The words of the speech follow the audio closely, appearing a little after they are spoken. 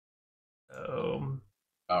So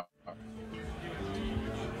Oh.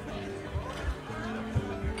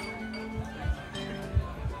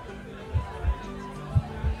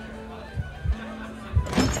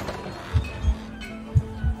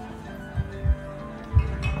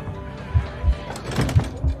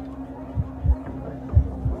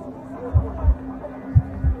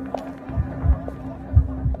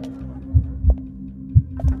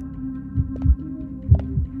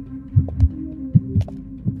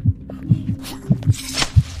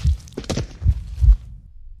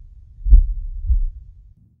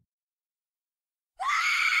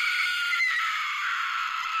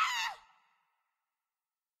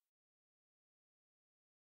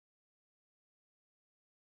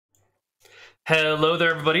 hello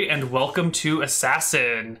there, everybody, and welcome to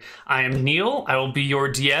Assassin. I am Neal. I will be your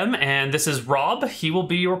DM, and this is Rob. He will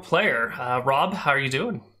be your player. Rob, how are you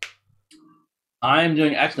doing? I'm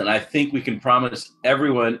doing excellent. I think we can promise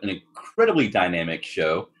everyone an incredibly dynamic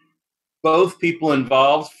show. Both people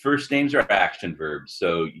involved, first names are action verbs,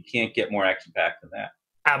 so you can't get more action-packed than that.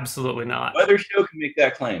 Absolutely not. What other show can make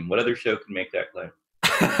that claim? What other show can make that claim?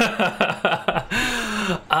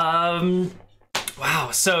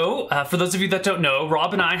 Wow. So, for those of you that don't know,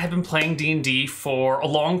 Rob and I have been playing D&D for a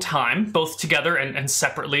long time, both together and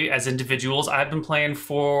separately as individuals. I've been playing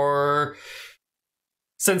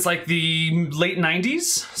since like the late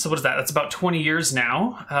 90s. So what is that? That's about 20 years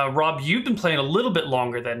now. Rob, you've been playing a little bit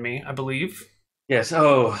longer than me, I believe. Yes.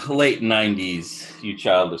 Oh, late 90s, you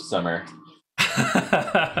child of summer.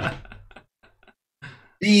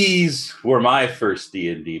 These were my first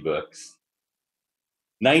D&D books.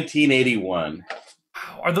 1981.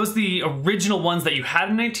 Wow. Are those the original ones that you had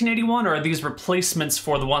in 1981, or are these replacements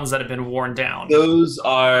for the ones that have been worn down? Those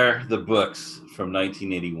are the books from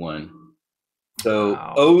 1981. So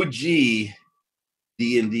Wow. OG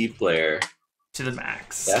D&D player. To the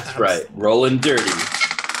max. That's right. Rolling dirty.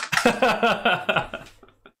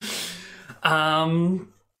 I'm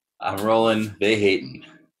rolling, they hating.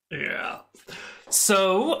 Yeah.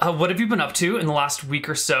 So, what have you been up to in the last week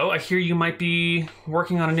or so? I hear you might be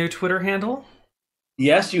working on a new Twitter handle.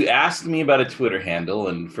 Yes, you asked me about a Twitter handle,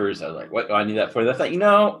 and first I was like, what do I need that for? And I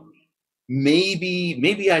thought,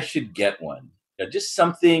 maybe I should get one. Just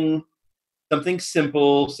something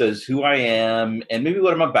simple, says who I am and maybe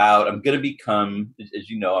what I'm about. I'm going to become, as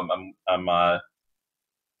you know, I'm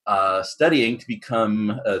studying to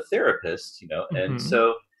become a therapist, and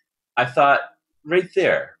so I thought right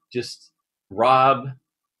there, just Rob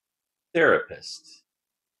therapist,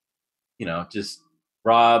 just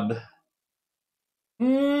Rob.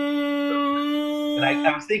 And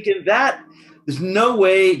I was thinking that there's no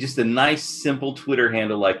way just a nice, simple Twitter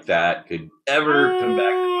handle like that could ever come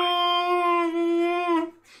back to life.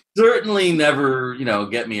 Certainly never,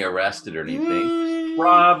 get me arrested or anything.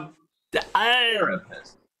 Rob,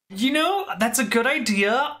 therapist. That's a good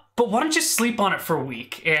idea, but why don't you sleep on it for a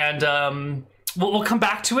week, and we'll come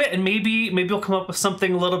back to it, and maybe we'll come up with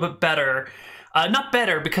something a little bit better. Not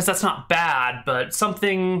better, because that's not bad, but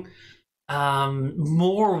something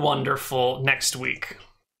more wonderful next week.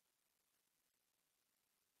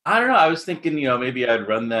 I don't know. I was thinking, maybe I'd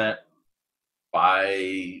run that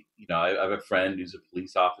by, I have a friend who's a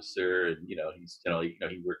police officer, and he's generally,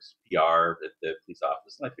 he works PR at the police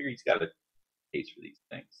office, and I figure he's got a case for these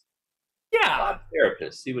things. Yeah. Rob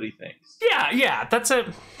therapist. See what he thinks. Yeah. That's it.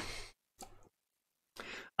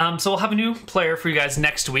 So we'll have a new player for you guys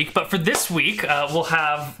next week, but for this week, we'll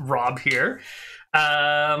have Rob here.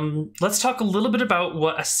 Let's talk a little bit about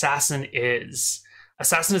what Assassin is.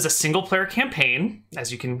 Assassin is a single-player campaign,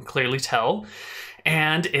 as you can clearly tell,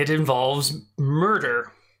 and it involves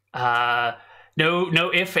murder.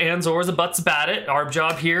 No ifs, ands, ors, or buts about it. Our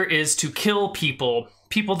job here is to kill people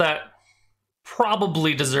that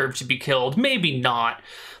probably deserve to be killed, maybe not,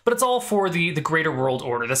 but it's all for the greater world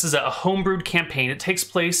order. This is a homebrewed campaign. It takes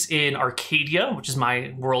place in Arcadia, which is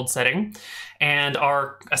my world setting, and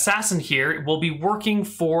our assassin here will be working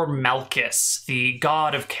for Malkis, the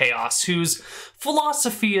god of chaos, whose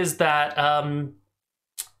philosophy is that,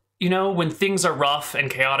 when things are rough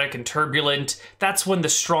and chaotic and turbulent, that's when the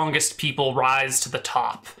strongest people rise to the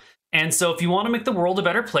top. And so if you want to make the world a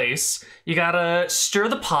better place, you gotta stir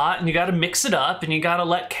the pot and you gotta mix it up and you gotta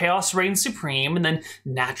let chaos reign supreme, and then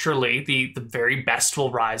naturally the very best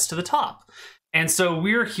will rise to the top. And so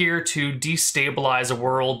we're here to destabilize a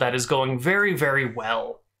world that is going very, very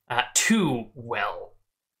well. Too well.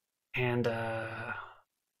 And so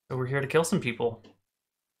we're here to kill some people.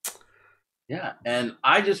 Yeah, and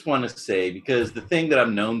I just want to say, because the thing that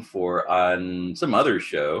I'm known for on some other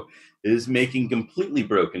show is making completely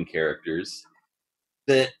broken characters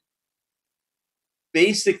that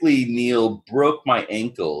basically, Neal broke my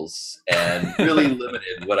ankles and really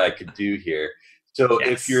limited what I could do here. So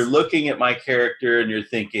if you're looking at my character and you're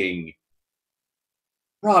thinking,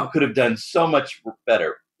 Rob could have done so much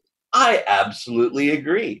better, I absolutely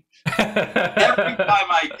agree. Every time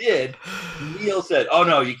I did, Neal said, "Oh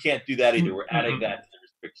no, you can't do that either. We're adding that to the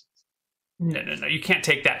restrictions." No, you can't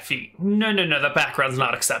take that feat. No, the background's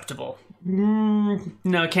not acceptable.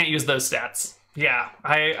 No, can't use those stats. Yeah,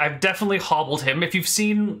 I've definitely hobbled him. If you've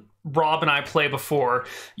seen Rob and I play before,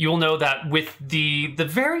 you'll know that with the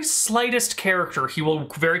very slightest character, he will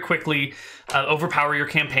very quickly overpower your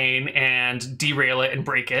campaign and derail it and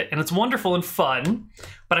break it, and it's wonderful and fun.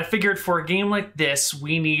 But I figured for a game like this,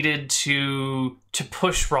 we needed to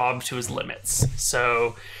push Rob to his limits.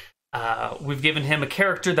 So we've given him a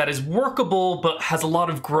character that is workable but has a lot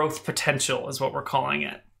of growth potential, is what we're calling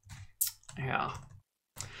it. Yeah.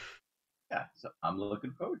 Yeah, so I'm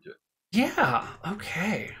looking forward to it. Yeah,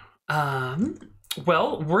 okay.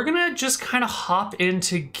 Well, we're gonna just kind of hop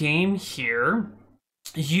into game here.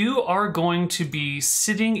 You are going to be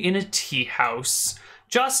sitting in a tea house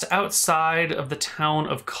just outside of the town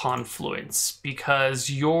of Confluence, because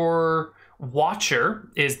your watcher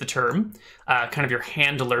is the term, kind of your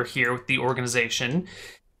handler here with the organization,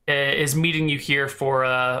 is meeting you here for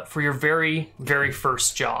your very, very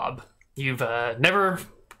first job. You've never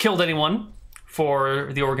killed anyone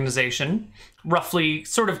for the organization, roughly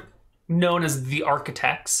sort of known as the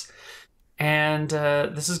Architects, and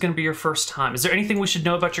this is going to be your first time. Is there anything we should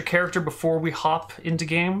know about your character before we hop into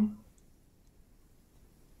game?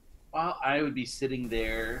 Well, I would be sitting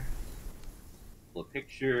there, a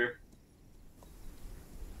picture.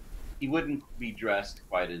 He wouldn't be dressed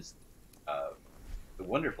quite as the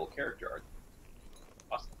wonderful character art.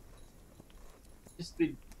 Awesome. Just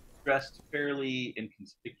be dressed fairly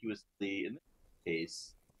inconspicuously. In this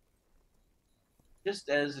case, just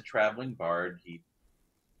as a traveling bard, he'd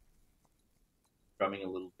strumming a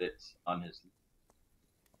little bit on his,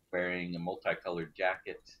 wearing a multicolored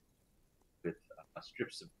jacket with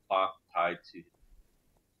strips of cloth tied to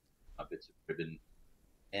bits of ribbon,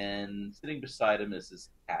 and sitting beside him is this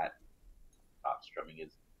cat, strumming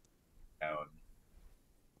his down.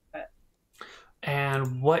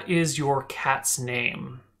 And what is your cat's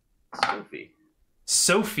name? Sophie.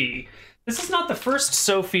 Sophie. This is not the first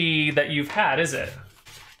Sophie that you've had, is it?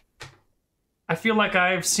 I feel like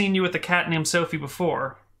I've seen you with a cat named Sophie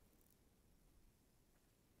before.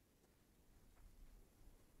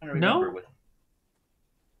 I don't remember what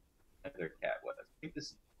other cat was. I think this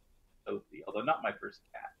is Sophie, although not my first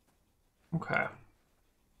cat. Okay.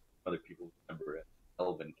 Other people remember it.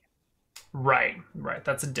 Elven cat. Right.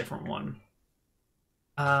 That's a different one.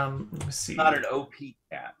 Let me see. It's not an OP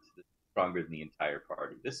cat that's stronger than the entire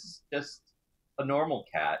party. This is just a normal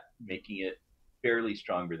cat, making it fairly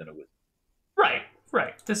stronger than a wizard.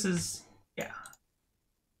 Right. This is, yeah.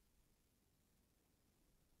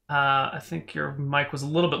 I think your mic was a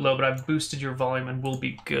little bit low, but I've boosted your volume and we'll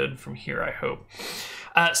be good from here, I hope.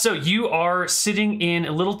 So you are sitting in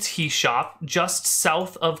a little tea shop just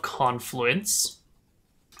south of Confluence,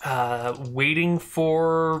 waiting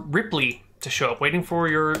for Ripley to show up, waiting for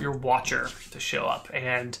your watcher to show up.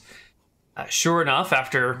 And sure enough,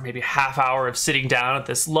 after maybe a half hour of sitting down at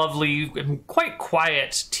this lovely and quite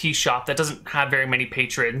quiet tea shop that doesn't have very many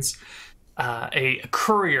patrons, a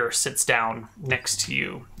courier sits down next to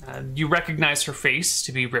you. You recognize her face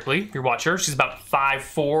to be Ripley, your watcher. She's about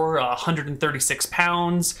 5'4", 136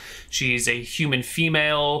 pounds. She's a human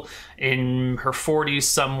female in her 40s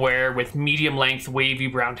somewhere, with medium-length wavy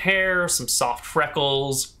brown hair, some soft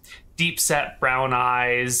freckles, deep-set brown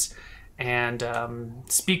eyes, and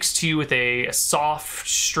speaks to you with a soft,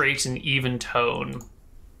 straight, and even tone.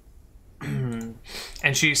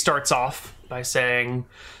 And she starts off by saying,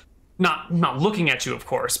 not looking at you, of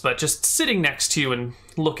course, but just sitting next to you and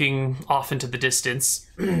looking off into the distance.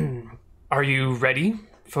 Are you ready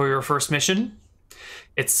for your first mission?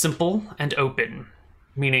 It's simple and open,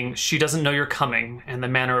 meaning she doesn't know you're coming, and the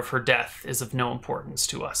manner of her death is of no importance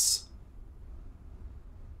to us.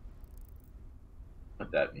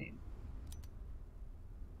 What'd that mean?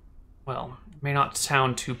 Well, it may not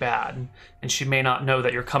sound too bad, and she may not know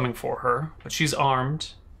that you're coming for her, but she's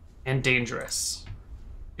armed and dangerous.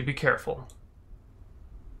 You be careful.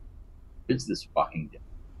 Who's this walking down?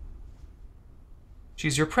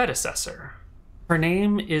 She's your predecessor. Her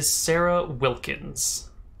name is Sarah Wilkins.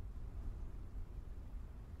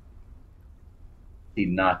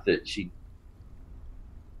 Not that she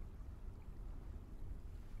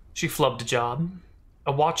She flubbed a job.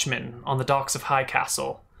 A watchman on the docks of High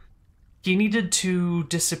Castle. He needed to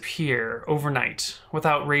disappear overnight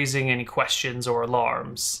without raising any questions or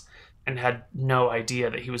alarms, and had no idea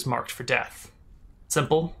that he was marked for death.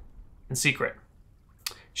 Simple and secret.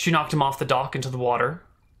 She knocked him off the dock into the water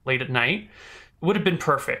late at night. It would have been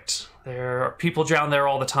perfect. There are people drown there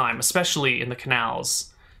all the time, especially in the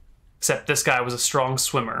canals. Except this guy was a strong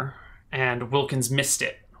swimmer, and Wilkins missed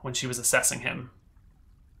it when she was assessing him.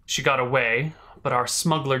 She got away, but our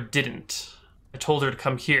smuggler didn't. I told her to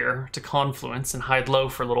come here, to Confluence, and hide low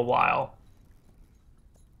for a little while.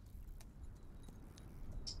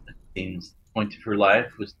 It seems the point of her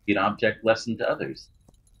life was to be an object lesson to others.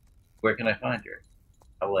 Where can I find her?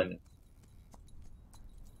 How will I know?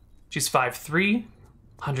 She's 5'3",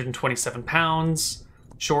 127 pounds,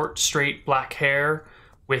 short, straight black hair,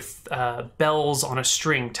 with bells on a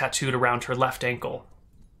string tattooed around her left ankle.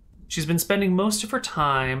 She's been spending most of her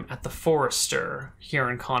time at the Forester here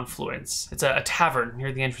in Confluence. It's a tavern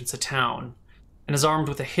near the entrance of town, and is armed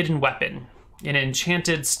with a hidden weapon, an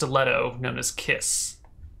enchanted stiletto known as Kiss.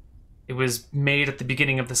 It was made at the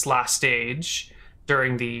beginning of this last age,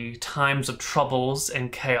 during the times of troubles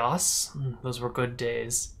and chaos. Those were good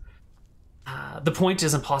days. The point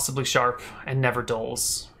is impossibly sharp and never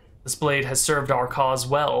dulls. This blade has served our cause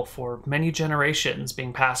well for many generations,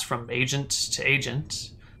 being passed from agent to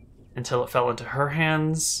agent, until it fell into her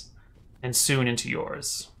hands, and soon into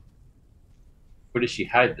yours. Where does she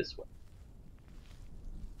hide this one?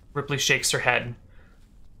 Ripley shakes her head.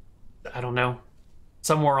 I don't know.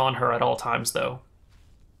 Somewhere on her at all times, though.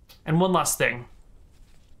 And one last thing.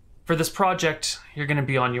 For this project, you're going to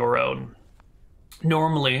be on your own.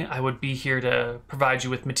 Normally, I would be here to provide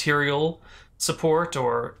you with material support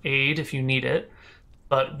or aid if you need it,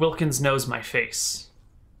 but Wilkins knows my face.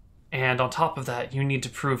 And on top of that, you need to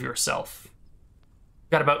prove yourself.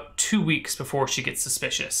 You've got about 2 weeks before she gets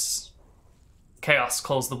suspicious. Chaos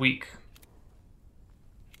calls the weak.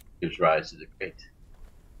 Gives rise to the great.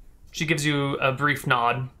 She gives you a brief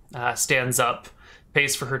nod, stands up,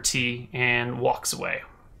 pays for her tea, and walks away,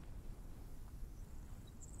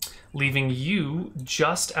 leaving you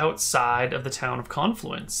just outside of the town of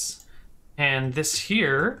Confluence. And this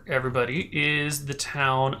here, everybody, is the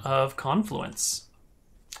town of Confluence.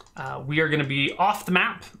 We are going to be off the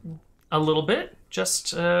map a little bit,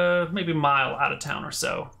 just maybe a mile out of town or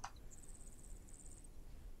so.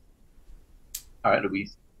 All right, are we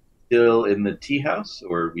still in the tea house,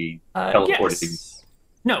 or are we teleporting? Yes.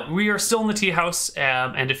 No, we are still in the tea house,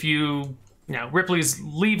 and if Ripley's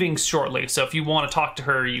leaving shortly, so if you want to talk to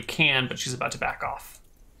her, you can, but she's about to back off.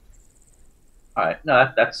 All right,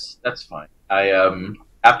 no, that's fine.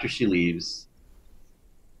 After she leaves,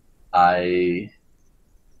 I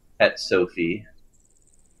pet Sophie.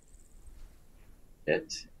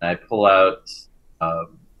 I pull out,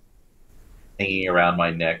 hanging around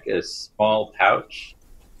my neck, a small pouch.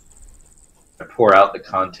 I pour out the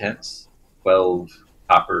contents, 12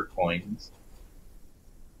 copper coins.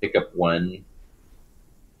 Pick up one,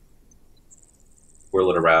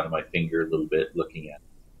 whirl it around on my finger a little bit, looking at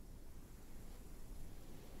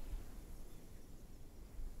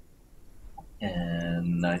it.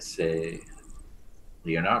 And I say,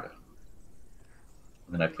 Leonardo.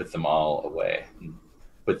 And then I put them all away. And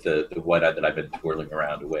put the one that I've been twirling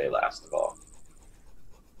around away last of all.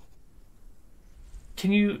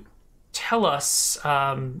 Can you tell us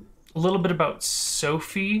a little bit about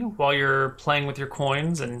Sophie while you're playing with your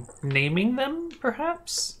coins and naming them,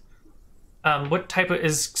 perhaps? What type of...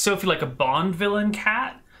 Is Sophie like a Bond villain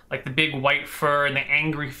cat? Like the big white fur and the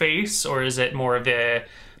angry face? Or is it more of a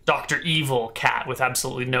Dr. Evil cat with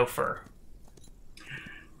absolutely no fur?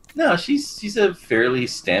 No, she's a fairly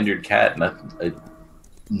standard cat.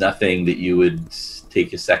 Nothing that you would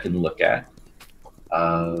take a second look at.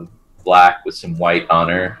 Black with some white on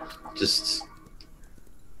her. Just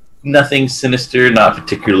nothing sinister, not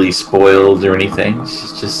particularly spoiled or anything.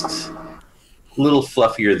 She's just a little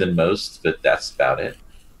fluffier than most, but that's about it.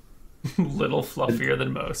 Little fluffier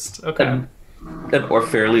than most. Okay. Or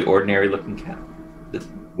fairly ordinary looking cat that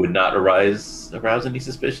would not arouse any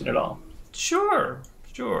suspicion at all. Sure.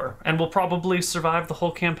 And will probably survive the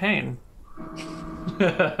whole campaign.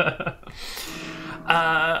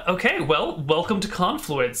 Okay, well, welcome to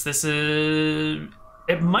Confluence.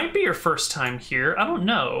 It might be your first time here. I don't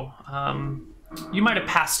know. You might have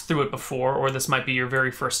passed through it before, or this might be your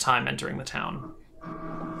very first time entering the town.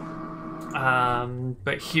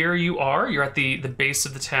 But here you are. You're at the base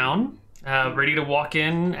of the town, ready to walk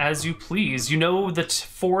in as you please. You know that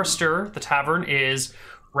Forester, the tavern, is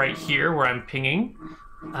right here where I'm pinging.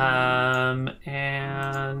 And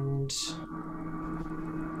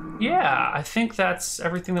yeah, I think that's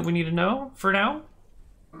everything that we need to know for now.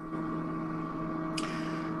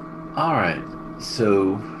 All right.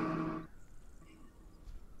 So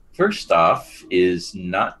first off is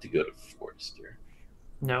not to go to Forrester.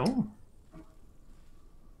 No.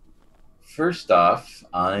 First off,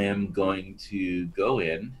 I am going to go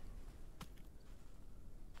in.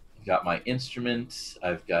 I've got my instrument.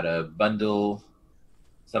 I've got a bundle,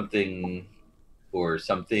 something or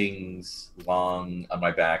some things long on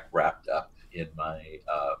my back, wrapped up in my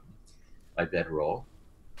bedroll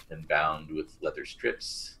and bound with leather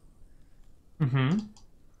strips. Mm-hmm.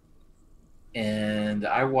 And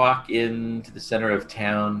I walk into the center of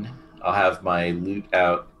town. I'll have my lute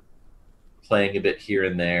out, playing a bit here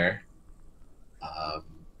and there. Um,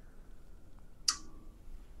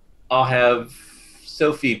 I'll have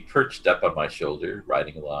Sophie perched up on my shoulder,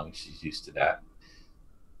 riding along. She's used to that.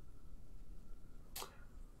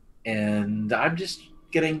 And I'm just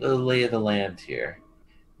getting the lay of the land here.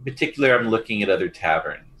 In particular, I'm looking at other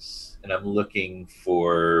taverns, and I'm looking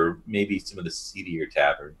for maybe some of the seedier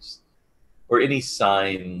taverns or any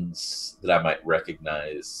signs that I might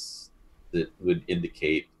recognize that would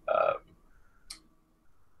indicate,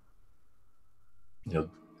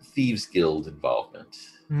 thieves guild involvement.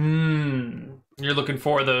 You're looking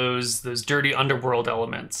for those dirty underworld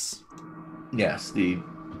elements. Yes, the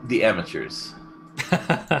amateurs.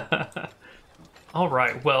 All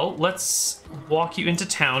right. Well, let's walk you into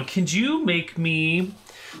town. Could you make me?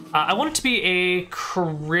 I want it to be a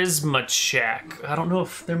charisma check. I don't know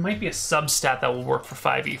if there might be a substat that will work for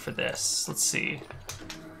 5e for this. Let's see.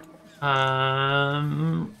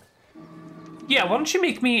 Yeah. Why don't you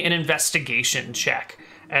make me an investigation check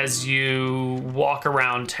as you walk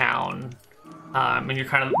around town, and you're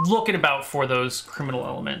kind of looking about for those criminal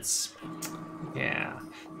elements. Yeah.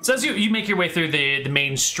 So as you make your way through the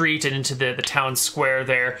main street and into the town square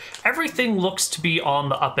there, everything looks to be on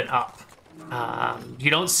the up and up. You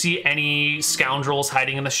don't see any scoundrels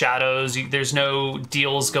hiding in the shadows. There's no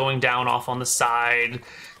deals going down off on the side.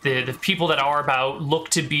 The people that are about look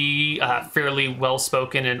to be fairly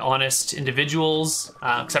well-spoken and honest individuals,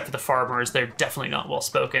 except for the farmers. They're definitely not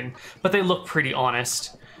well-spoken, but they look pretty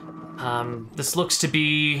honest. This looks to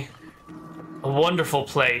be a wonderful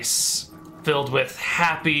place filled with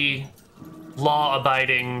happy,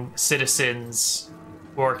 law-abiding citizens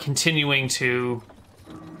who are continuing to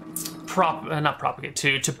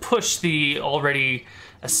to push the already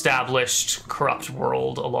established corrupt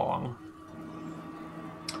world along.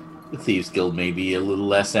 The Thieves Guild may be a little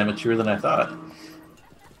less amateur than I thought.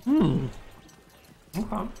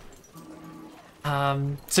 Okay.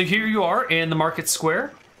 So here you are in the market square.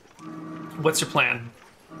 What's your plan?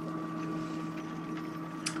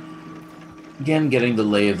 Again, getting the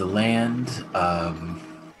lay of the land.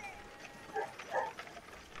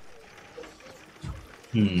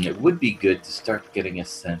 It would be good to start getting a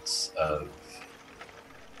sense of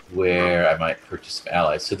where I might purchase some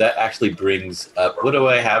allies. So that actually brings up, what do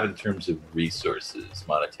I have in terms of resources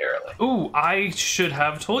monetarily? Ooh, I should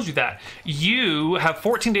have told you that. You have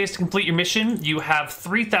 14 days to complete your mission. You have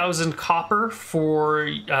 3,000 copper for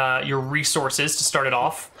your resources to start it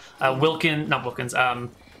off.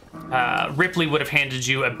 Ripley would have handed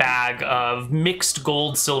you a bag of mixed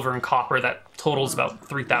gold, silver, and copper that totals about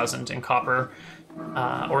 3,000 in copper,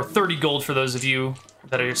 or 30 gold for those of you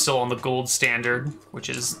that are still on the gold standard, which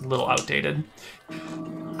is a little outdated.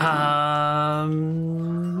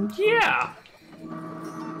 Yeah,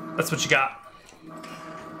 that's what you got.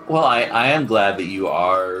 Well, I am glad that you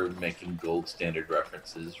are making gold standard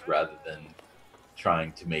references rather than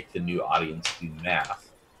trying to make the new audience do math.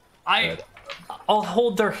 I'll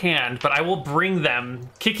hold their hand, but I will bring them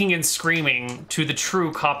kicking and screaming to the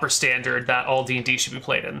true copper standard that all D&D should be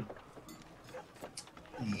played in.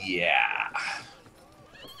 Yeah.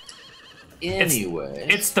 Anyway.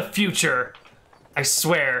 It's the future. I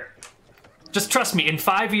swear. Just trust me, in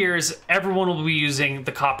 5 years, everyone will be using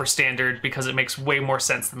the copper standard because it makes way more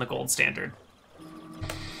sense than the gold standard.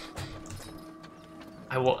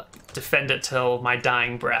 I will defend it till my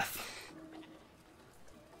dying breath.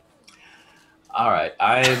 All right,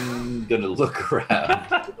 I'm going to look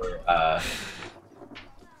around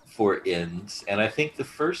for inns, and I think the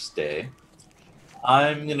first day,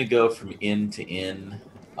 I'm going to go from inn to inn.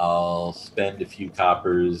 I'll spend a few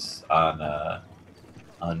coppers on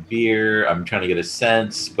beer. I'm trying to get a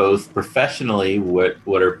sense, both professionally, what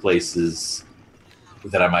are places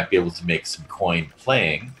that I might be able to make some coin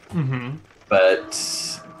playing. Mm-hmm.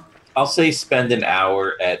 But I'll say spend an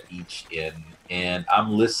hour at each inn, and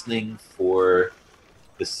I'm listening for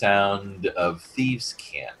the sound of thieves'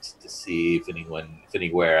 cant to see if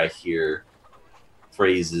anywhere I hear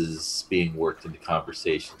phrases being worked into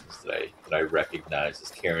conversations that I recognize as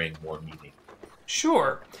carrying more meaning.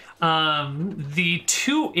 Sure. The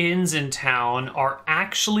two inns in town are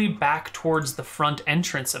actually back towards the front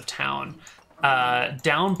entrance of town.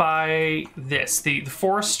 Down by this, the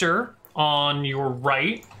Forester on your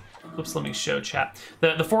right. Oops, let me show chat.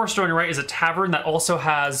 The Forester on your right is a tavern that also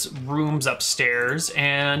has rooms upstairs,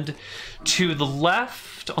 and to the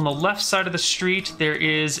left, on the left side of the street, there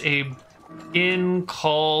is a inn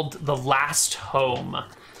called the Last Home,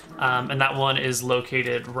 and that one is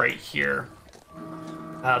located right here.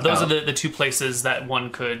 Those are the two places that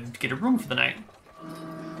one could get a room for the night.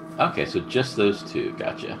 Okay, so just those two.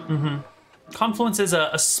 Gotcha. Mm-hmm. Confluence is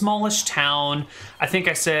a smallish town. I think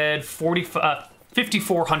I said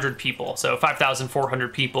 5,400 people, so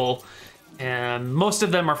 5,400 people. And most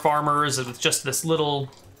of them are farmers with just this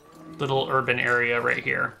little urban area right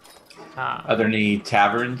here. Are there any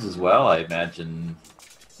taverns as well? I imagine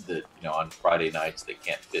that, on Friday nights they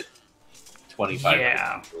can't fit 25 people in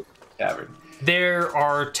a tavern. There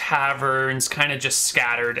are taverns kind of just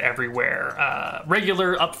scattered everywhere.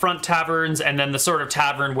 Regular upfront taverns, and then the sort of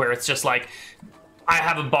tavern where it's just like, I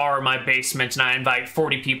have a bar in my basement and I invite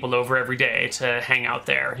 40 people over every day to hang out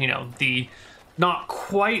there. The not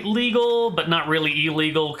quite legal, but not really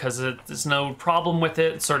illegal because there's no problem with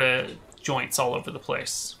it. Sort of joints all over the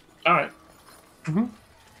place. All right. Mm-hmm.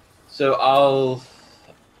 So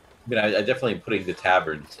I definitely am putting the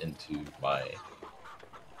taverns into my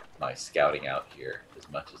scouting out here as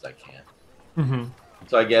much as I can. Mm-hmm.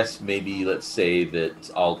 So I guess maybe let's say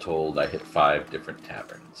that all told I hit 5 different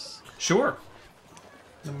taverns. Sure.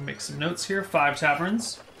 Let me make some notes here. 5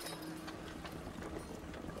 taverns.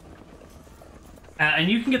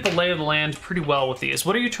 And you can get the lay of the land pretty well with these.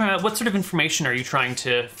 What sort of information are you trying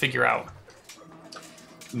to figure out?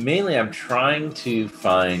 Mainly, I'm trying to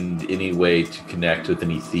find any way to connect with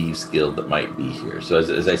any thieves guild that might be here. So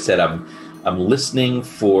as I said, I'm listening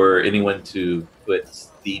for anyone to put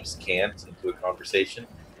thieves' cant into a conversation.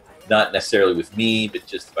 Not necessarily with me, but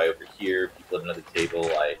just if I overhear people at another table,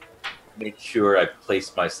 I make sure I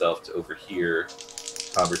place myself to overhear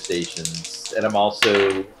conversations. And I'm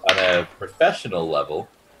also on a professional level,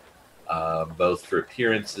 both for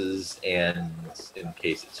appearances and in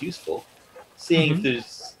case it's useful, seeing if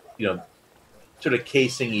there's, sort of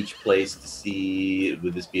casing each place to see,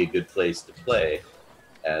 would this be a good place to play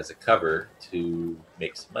as a cover to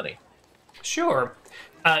make some money. Sure.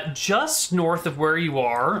 Just north of where you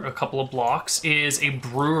are, a couple of blocks, is a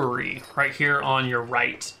brewery right here on your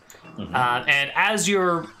right. Mm-hmm. And as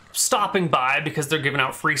you're stopping by, because they're giving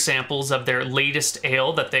out free samples of their latest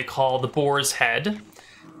ale that they call the Boar's Head,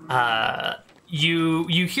 you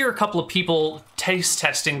hear a couple of people taste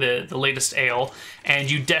testing the latest ale,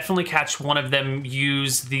 and you definitely catch one of them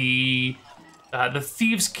use the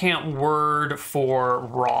thieves' cant word for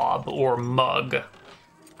rob or mug,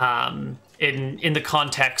 in the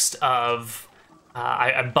context of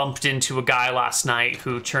I bumped into a guy last night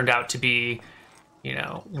who turned out to be,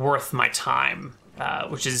 worth my time,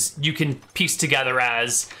 which is, you can piece together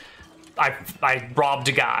as I robbed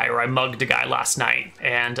a guy or I mugged a guy last night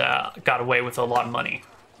and got away with a lot of money.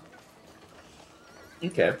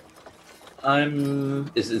 Okay.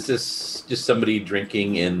 Is this just somebody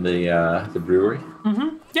drinking in the brewery?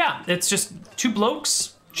 Mm-hmm. Yeah, it's just 2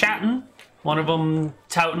 blokes chatting. One of them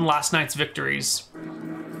touting last night's victories.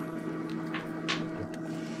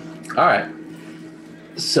 All right.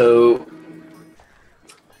 So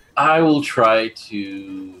I will try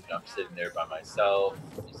to. I'm sitting there by myself.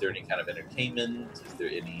 Is there any kind of entertainment? Is there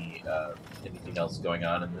anything else going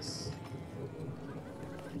on in this?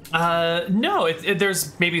 No,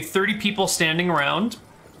 there's maybe 30 people standing around,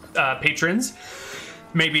 patrons,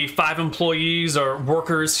 maybe 5 employees or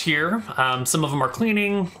workers here. Some of them are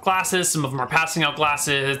cleaning glasses, some of them are passing out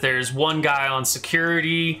glasses. There's one guy on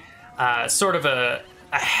security, sort of a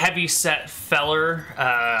heavy-set feller,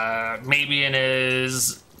 maybe in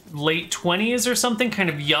his late 20s or something, kind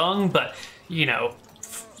of young, but,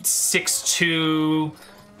 6'2",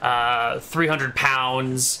 300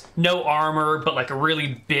 pounds, no armor, but like a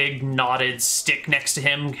really big knotted stick next to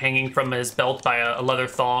him hanging from his belt by a leather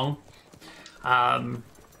thong. Kind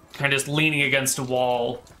of just leaning against a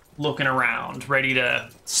wall, looking around, ready to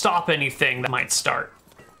stop anything that might start.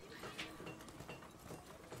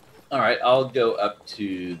 All right, I'll go up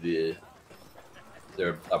to is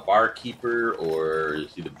there a barkeeper or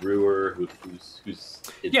is he the brewer? Who's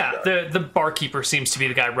yeah, the barkeeper seems to be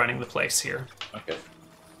the guy running the place here. Okay.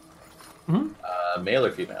 Mm-hmm. Male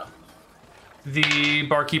or female? The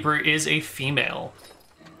barkeeper is a female.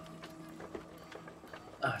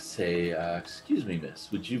 I say, excuse me,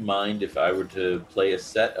 miss, would you mind if I were to play a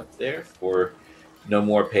set up there for no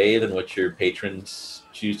more pay than what your patrons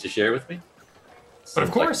choose to share with me? But of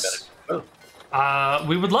Seems like a course, benefit. Oh,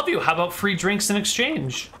 we would love you. How about free drinks in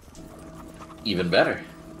exchange? even better.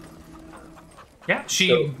 Yeah, she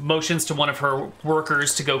So- motions to one of her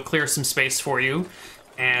workers to go clear some space for you,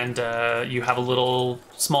 and you have a little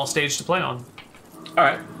small stage to play on. All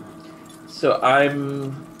right. So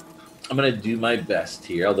I'm gonna do my best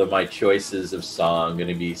here. Although my choices of song going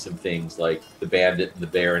to be some things like "The Bandit and the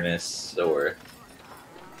Baroness" or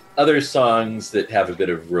other songs that have a bit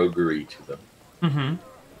of roguery to them. Mm-hmm.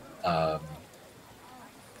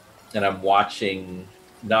 And I'm watching,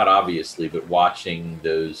 not obviously, but watching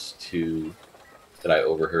those two that I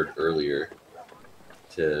overheard earlier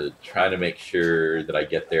to try to make sure that I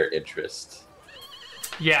get their interest.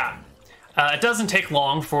 Yeah. It doesn't take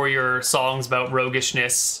long for your songs about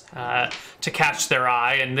roguishness to catch their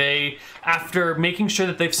eye, and they, after making sure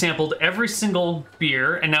that they've sampled every single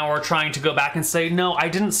beer, and now are trying to go back and say, no, I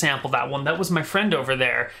didn't sample that one. That was my friend over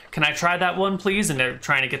there. Can I try that one, please? And they're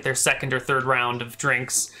trying to get their second or third round of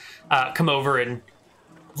drinks, come over and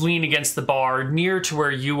lean against the bar near to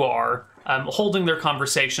where you are, holding their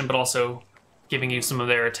conversation, but also giving you some of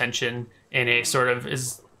their attention in a sort of,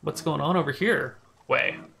 is what's going on over here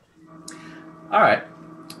way. All right.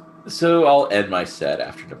 So I'll end my set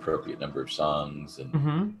after an appropriate number of songs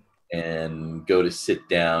and go to sit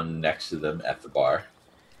down next to them at the bar.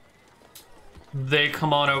 They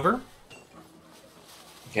come on over.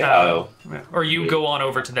 Okay. Yeah. Or you go on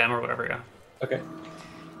over to them or whatever, yeah. Okay.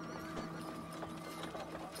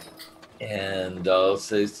 And I'll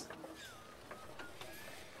say,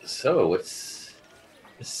 so this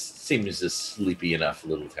seems a sleepy enough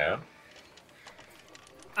little town.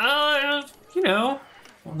 You know,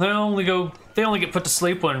 they only get put to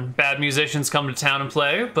sleep when bad musicians come to town and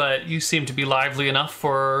play, but you seem to be lively enough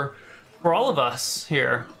for all of us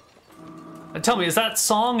here. Tell me, is that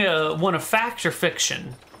song one of fact or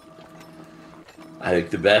fiction? I think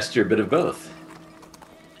the best are a bit of both.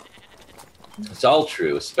 It's all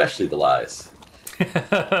true, especially the lies. Ain't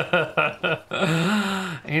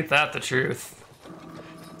that the truth?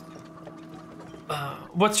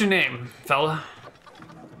 What's your name, fella?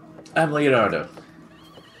 I'm Leonardo.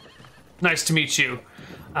 Nice to meet you.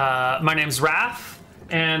 My name's Raph,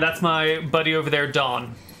 and that's my buddy over there,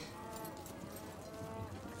 Don.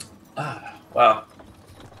 Well,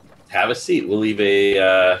 have a seat. We'll leave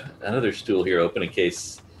another stool here open in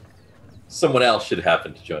case someone else should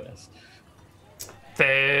happen to join us.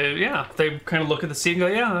 They kind of look at the seat and go,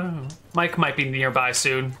 yeah, Mike might be nearby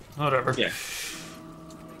soon. Whatever. Yeah.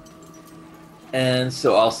 And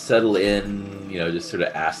so I'll settle in, just sort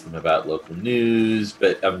of ask them about local news,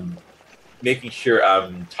 but I'm making sure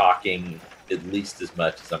I'm talking at least as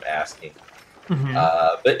much as I'm asking.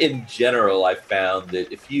 But in general, I found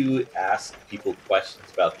that if you ask people questions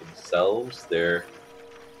about themselves,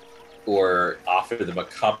 or offer them a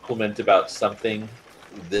compliment about something,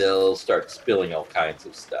 they'll start spilling all kinds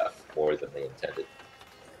of stuff more than they intended.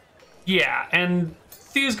 Yeah, and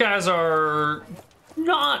these guys are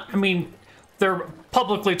not, they're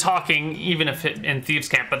publicly talking, even if in Thieves'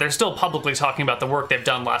 Camp, but they're still publicly talking about the work they've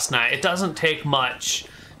done last night. It doesn't take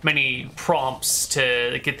many prompts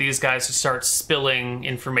to get these guys to start spilling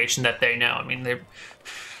information that they know.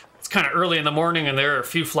 It's kind of early in the morning, and there are a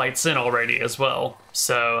few flights in already as well.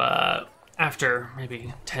 So after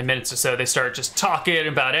maybe 10 minutes or so, they start just talking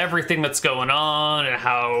about everything that's going on and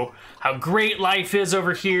how great life is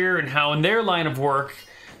over here, and how in their line of work,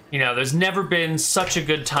 there's never been such a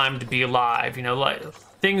good time to be alive.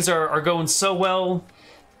 Things are going so well.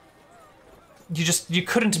 You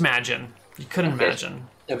couldn't imagine. You couldn't imagine.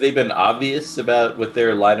 Have they been obvious about what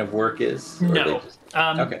their line of work is? No.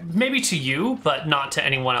 Okay. Maybe to you, but not to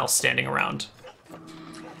anyone else standing around.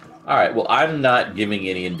 All right. Well, I'm not giving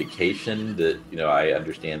any indication that, I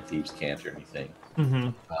understand Thieves' Cant or anything.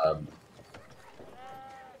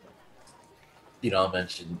 I'll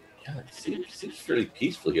mention, it seems pretty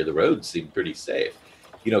peaceful here. The roads seem pretty safe.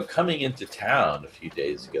 Coming into town a few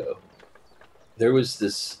days ago, there was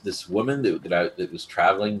this woman that was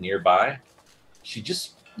traveling nearby. She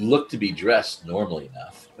just looked to be dressed normally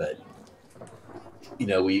enough, but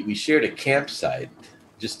we shared a campsite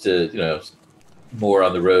just to more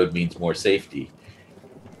on the road means more safety,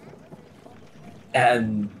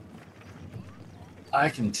 and I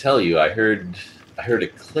can tell you, I heard a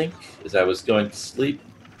clink as I was going to sleep.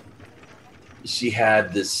 She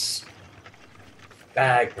had this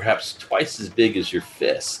bag perhaps twice as big as your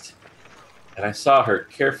fist, and I saw her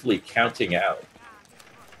carefully counting out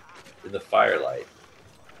in the firelight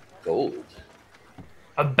gold.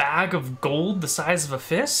 A bag of gold the size of a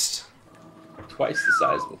fist? Twice the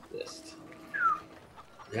size of a fist.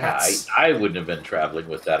 Yeah, I wouldn't have been traveling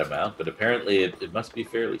with that amount, but apparently it must be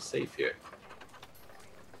fairly safe here.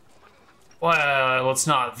 Well, it's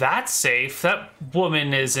not that safe. That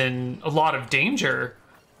woman is in a lot of danger.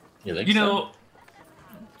 You think You so? know,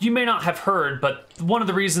 you may not have heard, but one of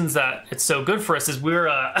the reasons that it's so good for us is we're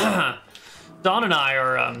Don and I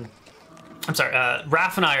are I'm sorry,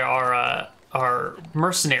 Raph and I are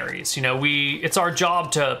mercenaries. You know, it's our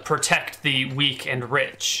job to protect the weak and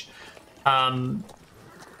rich.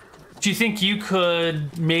 Do you think you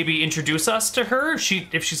could maybe introduce us to her?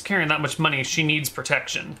 If she's carrying that much money, she needs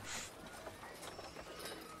protection.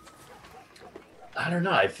 I don't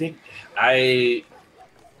know. I think I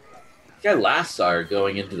last saw her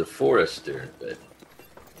going into the Forester, but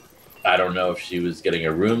I don't know if she was getting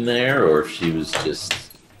a room there or if she was just,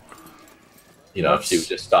 if she was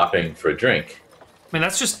just stopping for a drink. I mean,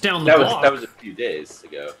 that's just down the block. That was a few days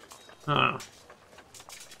ago. Oh.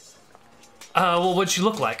 Well, what'd she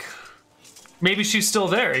look like? Maybe she's still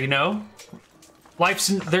there, you know? Life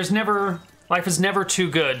is never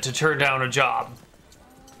too good to turn down a job.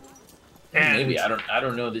 And maybe I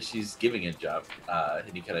don't know that she's giving a job,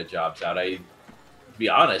 any kind of jobs out. To be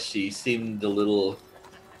honest, she seemed a little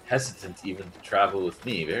hesitant even to travel with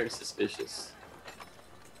me. Very suspicious.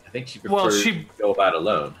 I think she preferred to go about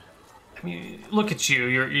alone. I mean, look at you.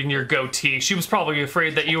 You're in your goatee. She was probably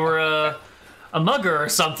afraid that you were a mugger or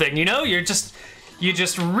something. You know, you just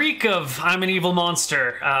reek of I'm an evil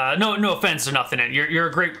monster. No offense or nothing. You're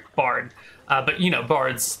a great bard, but you know,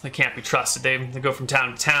 bards, they can't be trusted. They go from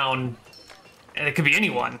town to town. And it could be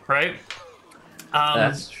anyone, right?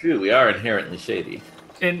 That's true. We are inherently shady.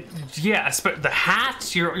 And yes, but the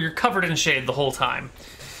hat, you're covered in shade the whole time.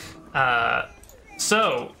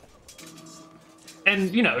 So,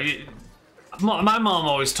 and you know, my mom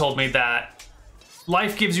always told me that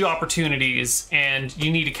life gives you opportunities, and you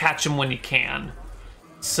need to catch them when you can.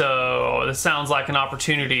 So this sounds like an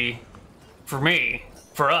opportunity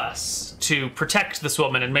for us, to protect this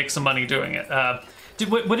woman and make some money doing it.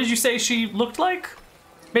 What did you say she looked like?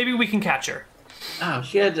 Maybe we can catch her. Oh,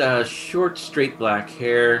 she had short, straight black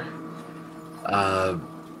hair. I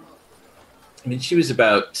mean, she was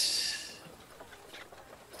about,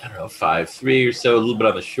 I don't know, 5'3" or so, a little bit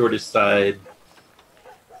on the shortest side.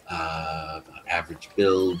 About average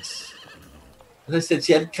build. As I said,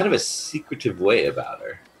 she had kind of a secretive way about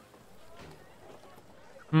her.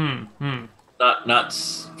 Not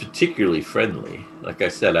particularly friendly. Like I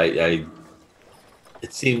said,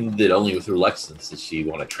 it seemed that only with reluctance did she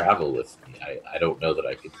want to travel with me. I don't know that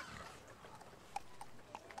I could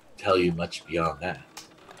tell you much beyond that.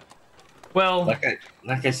 Well,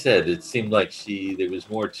 like I said, it seemed like there was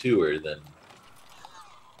more to her than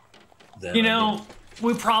you know,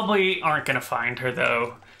 we probably aren't gonna find her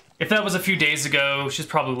though. If that was a few days ago, she's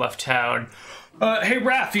probably left town. Hey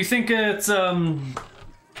Raph, do you think it's you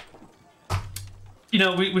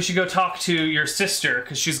know, we should go talk to your sister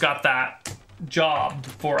because she's got that job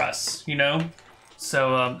for us, you know?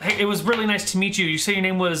 So, hey, it was really nice to meet you. You say your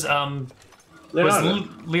name was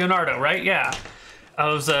Leonardo, right? Yeah. It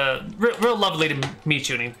was real lovely to meet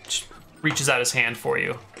you, and he reaches out his hand for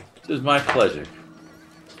you. It was my pleasure.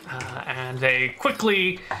 And they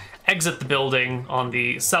quickly exit the building on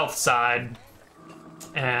the south side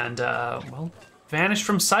and, well, vanish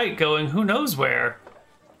from sight, going who knows where.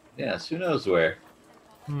 Yes, who knows where.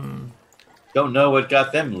 Don't know what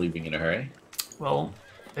got them leaving in a hurry. Well,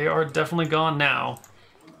 they are definitely gone now.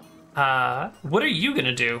 What are you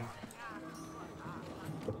gonna do?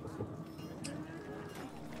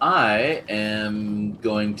 I am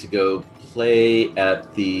going to go play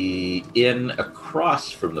at the inn across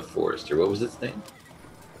from the Forester. What was its name?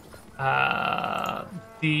 The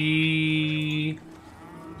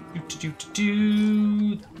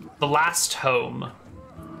Last Home.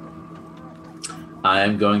 I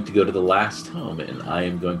am going to go to the Last Home, and I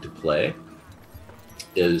am going to play,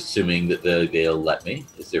 assuming that they'll let me.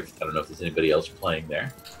 I don't know if there's anybody else playing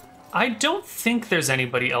there. I don't think there's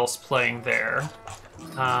anybody else playing there.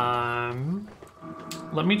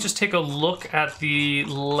 Let me just take a look at the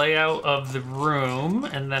layout of the room,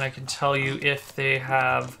 and then I can tell you if they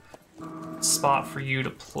have a spot for you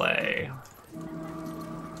to play.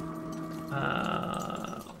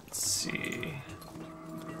 Let's see.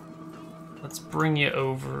 Let's bring you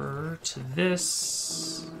over to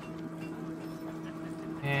this.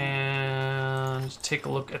 And take a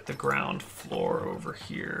look at the ground floor over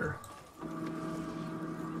here.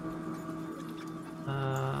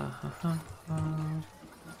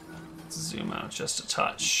 Let's zoom out just a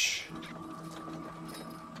touch.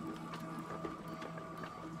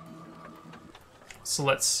 So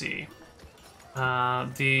let's see.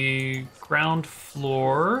 The ground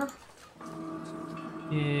floor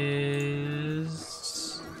is...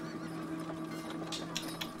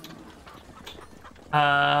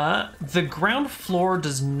 the ground floor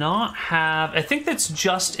does not have... I think that's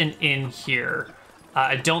just an inn here.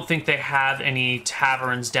 I don't think they have any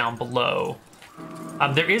taverns down below.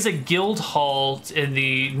 There is a guild hall in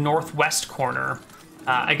the northwest corner.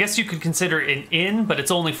 I guess you could consider it an inn, but it's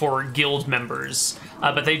only for guild members.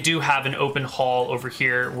 But they do have an open hall over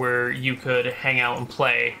here where you could hang out and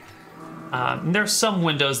play. And there's some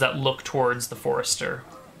windows that look towards the Forester.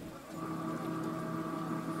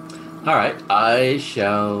 All right, I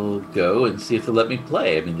shall go and see if they'll let me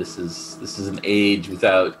play. I mean, this is an age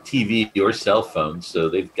without TV or cell phones, so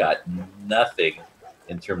they've got nothing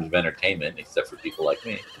in terms of entertainment except for people like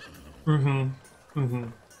me.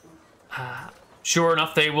 Sure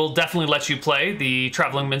enough, they will definitely let you play. The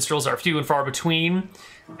traveling minstrels are few and far between,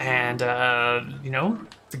 and you know,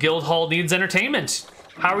 the guild hall needs entertainment.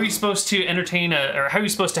 How are you supposed to entertain or how are you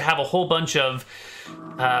supposed to have a whole bunch of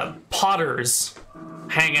potters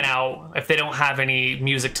hanging out if they don't have any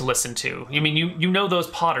music to listen to? I mean, you know those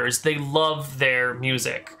potters, they love their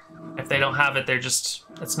music. If they don't have it,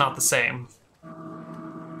 it's not the same.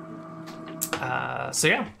 So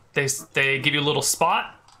yeah, they give you a little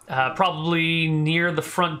spot, probably near the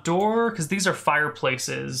front door, because these are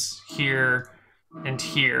fireplaces here and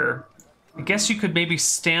here. I guess you could maybe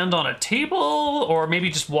stand on a table or maybe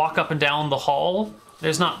just walk up and down the hall.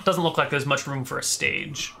 Doesn't look like there's much room for a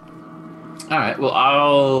stage. All right,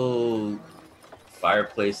 well,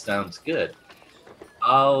 fireplace sounds good.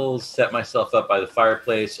 I'll set myself up by the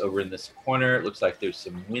fireplace over in this corner. It looks like there's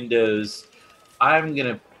some windows. I'm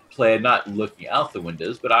going to play, not looking out the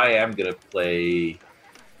windows, but I am going to play,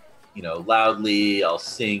 you know, loudly. I'll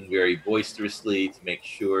sing very boisterously to make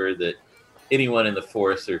sure that anyone in the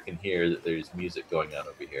Forester can hear that there's music going on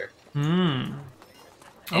over here.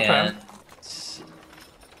 Okay. And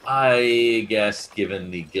I guess,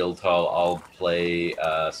 given the guild hall, I'll play,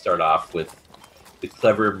 start off with The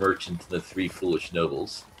Clever Merchant and the Three Foolish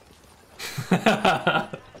Nobles. That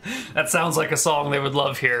sounds like a song they would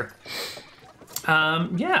love here.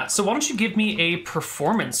 Yeah, so why don't you give me a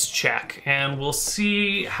performance check, and we'll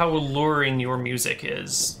see how alluring your music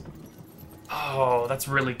is. Oh, that's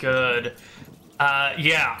really good.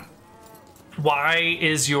 Yeah. Why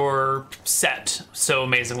is your set so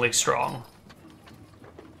amazingly strong?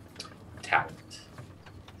 Talent.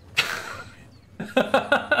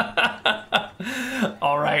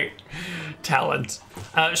 All right. Talent.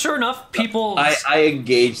 Sure enough, people... I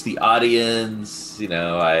engage the audience, you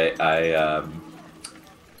know, I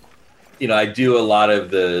do a lot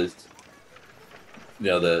of the, you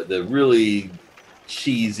know, the really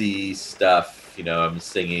cheesy stuff. You know, I'm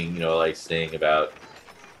singing, you know, like sing about,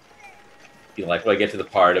 you know, like when I get to the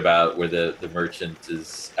part about where the merchant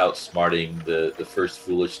is outsmarting the first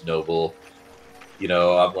foolish noble, you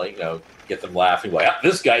know, I'm like, you know, get them laughing, like,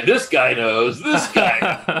 this guy knows, this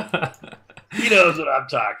guy, he knows what I'm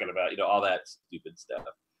talking about, you know, all that stupid stuff.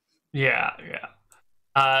 Yeah.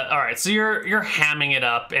 All right, so you're hamming it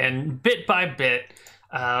up, and bit by bit,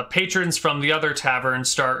 patrons from the other tavern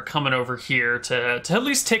start coming over here to at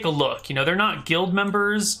least take a look. You know, they're not guild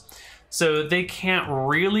members, so they can't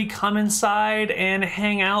really come inside and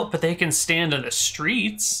hang out, but they can stand in the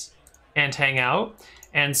streets and hang out.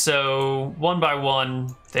 And so one by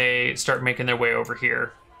one, they start making their way over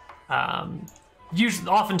here. Usually,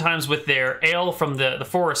 oftentimes with their ale from the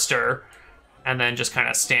Forester, and then just kind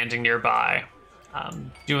of standing nearby,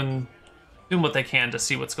 doing what they can to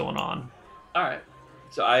see what's going on. All right.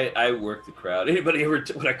 So I work the crowd. Anybody ever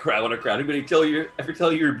when I crowd? Anybody ever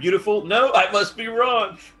tell you you're beautiful? No, I must be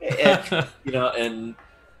wrong. And, you know, and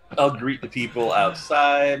I'll greet the people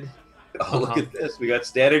outside. Oh, look at this! We got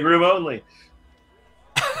standing room only.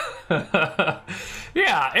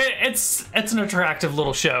 Yeah, it's an attractive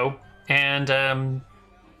little show, and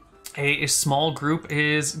a small group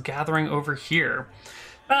is gathering over here.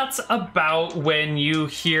 That's about when you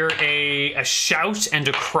hear a shout and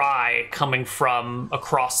a cry coming from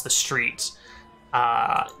across the street.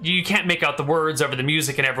 You can't make out the words over the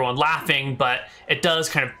music and everyone laughing, but it does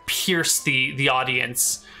kind of pierce the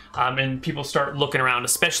audience. And people start looking around,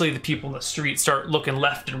 especially the people in the street start looking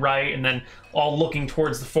left and right, and then all looking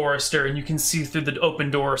towards the Forester, and you can see through the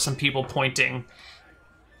open door some people pointing.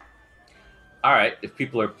 All right, if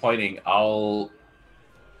people are pointing, I'll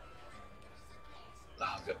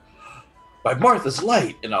go, by Martha's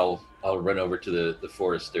light, and I'll run over to the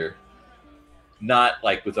Forester, not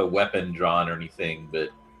like with a weapon drawn or anything, but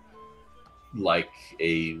like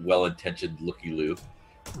a well-intentioned looky-loo.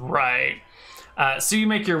 Right. So you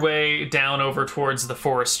make your way down over towards the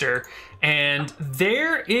Forester, and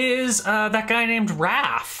there is that guy named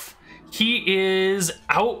Raph. He is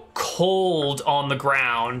out cold on the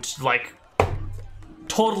ground, like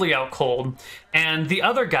totally out cold. And the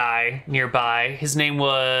other guy nearby, his name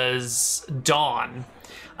was Dawn.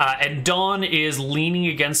 And Dawn is leaning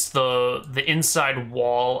against the inside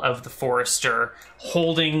wall of the Forester,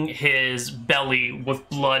 holding his belly with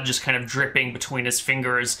blood just kind of dripping between his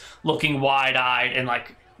fingers, looking wide-eyed and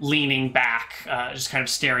like leaning back, just kind of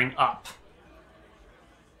staring up.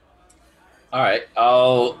 All right,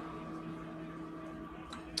 I'll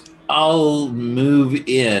move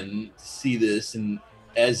in to see this, and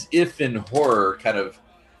as if in horror, kind of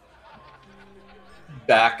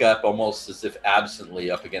back up almost as if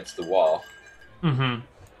absently up against the wall. Mm-hmm.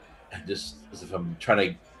 And just as if I'm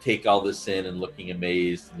trying to take all this in and looking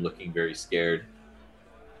amazed and looking very scared.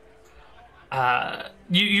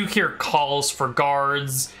 You hear calls for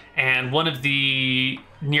guards, and one of the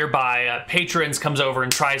nearby patrons comes over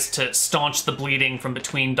and tries to staunch the bleeding from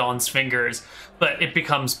between Dawn's fingers, but it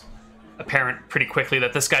becomes apparent pretty quickly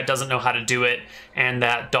that this guy doesn't know how to do it, and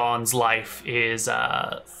that Dawn's life is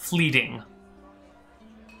fleeting.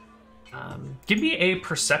 Give me a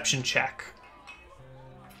perception check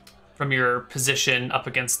from your position up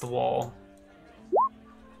against the wall.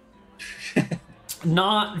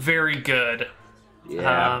 Not very good.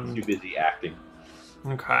 Yeah, I'm too busy acting.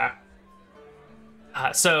 Okay.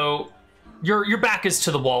 So your back is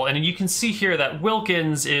to the wall, and you can see here that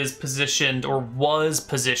Wilkins is positioned, or was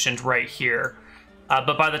positioned, right here.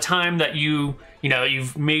 But by the time that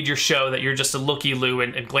you've made your show that you're just a looky-loo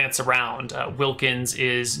and glance around, Wilkins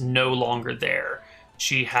is no longer there.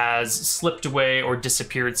 She has slipped away or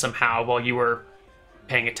disappeared somehow while you were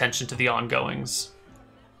paying attention to the ongoings.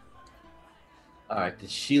 All right, did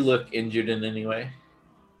she look injured in any way?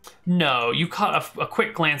 No, you caught a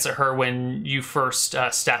quick glance at her when you first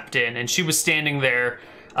stepped in, and she was standing there,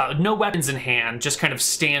 no weapons in hand, just kind of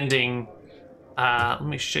standing. Let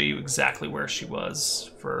me show you exactly where she was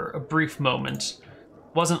for a brief moment.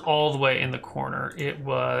 Wasn't all the way in the corner. It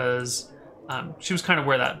was, she was kind of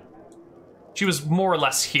where that, she was more or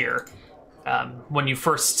less here when you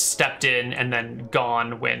first stepped in, and then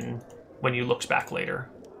gone when you looked back later.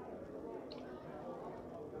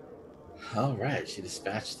 All right, she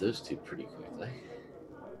dispatched those two pretty quickly.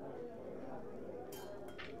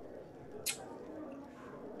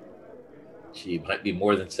 She might be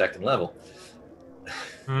more than second level.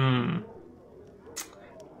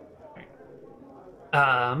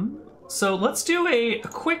 So let's do a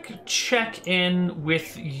quick check-in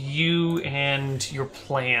with you and your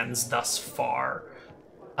plans thus far.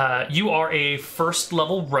 You are a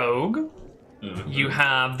first-level rogue. Mm-hmm. You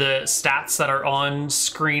have the stats that are on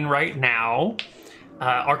screen right now.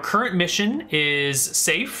 Our current mission is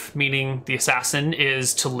safe, meaning the assassin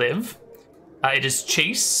is to live. It is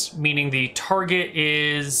chase, meaning the target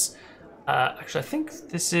is... actually, I think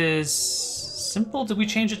this is simple. Did we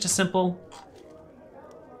change it to simple?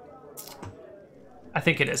 I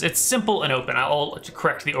think it is. It's simple and open. I'll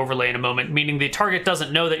correct the overlay in a moment, meaning the target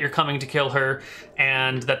doesn't know that you're coming to kill her,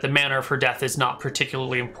 and that the manner of her death is not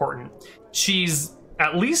particularly important. She's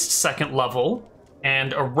at least second level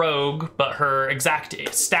and a rogue, but her exact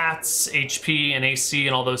stats, HP, and AC,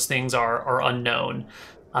 and all those things are unknown.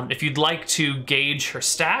 If you'd like to gauge her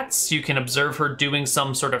stats, you can observe her doing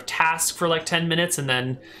some sort of task for like 10 minutes and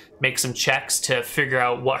then make some checks to figure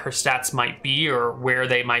out what her stats might be or where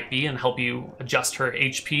they might be and help you adjust her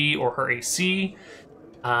HP or her AC.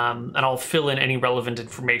 And I'll fill in any relevant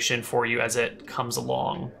information for you as it comes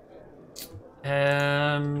along.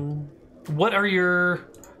 What are your...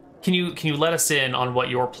 Can you let us in on what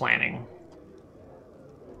you're planning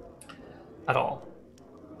at all?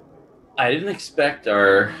 I didn't expect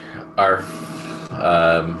our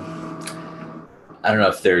I don't know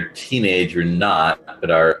if they're teenage or not,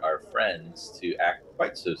 but our friends to act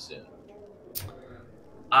quite so soon.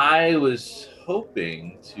 I was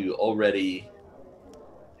hoping to already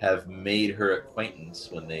have made her acquaintance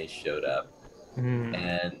when they showed up,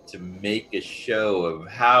 and to make a show of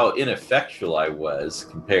how ineffectual I was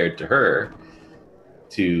compared to her,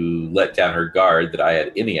 to let down her guard that I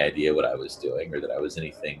had any idea what I was doing or that I was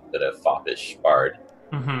anything but a foppish bard.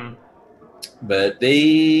 Mm-hmm. But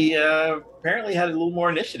they apparently had a little more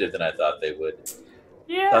initiative than I thought they would.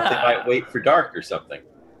 Yeah. Thought they might wait for dark or something.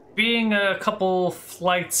 Being a couple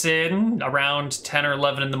flights in, around 10 or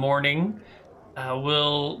 11 in the morning,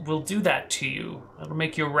 we'll do that to you. It'll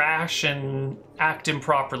make you rash and act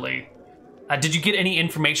improperly. Did you get any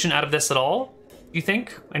information out of this at all, you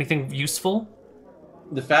think? Anything useful?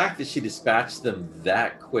 The fact that she dispatched them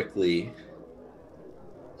that quickly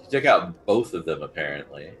took out both of them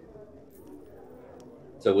apparently.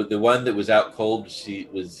 So with the one that was out cold,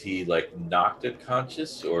 was he like knocked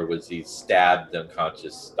unconscious, or was he stabbed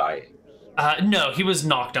unconscious, dying? No, he was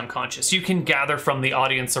knocked unconscious. You can gather from the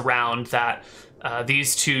audience around that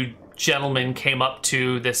these two gentlemen came up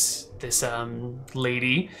to this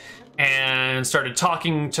lady and started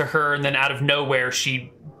talking to her, and then out of nowhere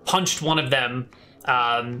she punched one of them.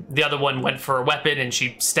 The other one went for a weapon, and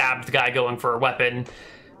she stabbed the guy going for a weapon.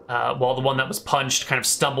 While the one that was punched kind of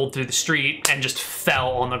stumbled through the street and just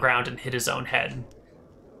fell on the ground and hit his own head.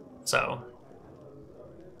 So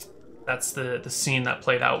that's the scene that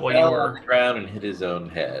played out while you were on the ground and hit his own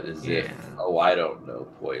head, as if, oh, I don't know,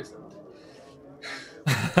 poisoned.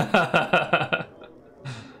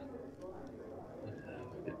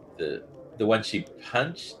 The one she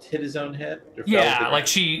punched hit his own head? Yeah, like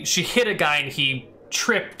she hit a guy and he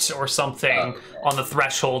tripped or something on the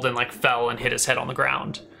threshold and like fell and hit his head on the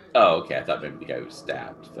ground. Oh, okay. I thought maybe the guy who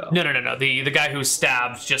stabbed fell. No. The guy who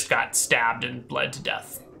stabbed just got stabbed and bled to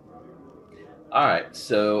death. All right,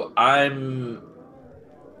 so I'm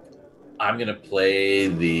gonna play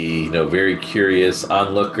the very curious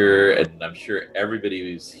onlooker, and I'm sure everybody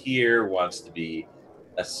who's here wants to be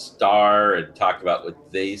a star and talk about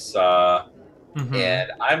what they saw. Mm-hmm.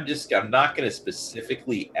 And I'm not gonna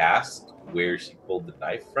specifically ask where she pulled the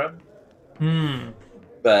knife from,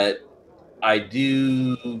 but I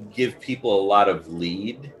do give people a lot of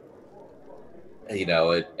lead, and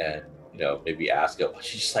maybe ask,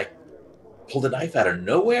 she just like pulled a knife out of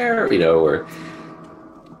nowhere, or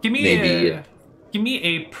give me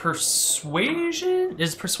a persuasion.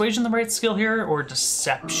 Is persuasion the right skill here, or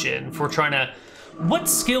deception? If we're trying to, what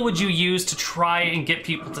skill would you use to try and get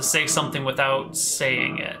people to say something without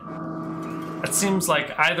saying it? That seems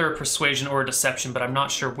like either a persuasion or a deception, but I'm not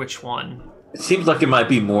sure which one. It seems like it might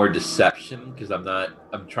be more deception, because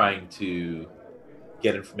I'm trying to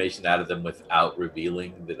get information out of them without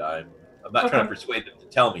revealing that I'm not trying to persuade them to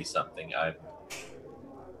tell me something.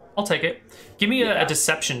 I'll take it. Give me a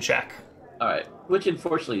deception check. All right, which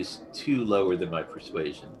unfortunately is too lower than my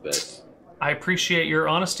persuasion, but I appreciate your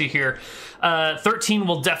honesty here. 13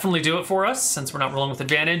 will definitely do it for us, since we're not rolling with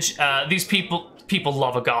advantage. These people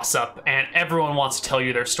love a gossip, and everyone wants to tell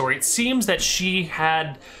you their story. It seems that she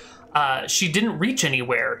didn't reach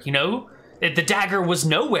anywhere, The dagger was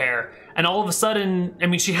nowhere, and all of a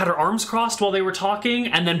sudden, she had her arms crossed while they were talking,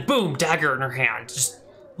 and then boom, dagger in her hand, just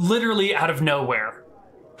literally out of nowhere.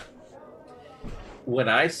 When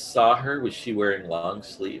I saw her, was she wearing long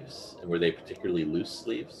sleeves, and were they particularly loose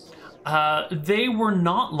sleeves? They were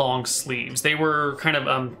not long sleeves. They were kind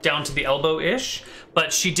of down to the elbow-ish,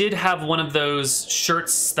 but she did have one of those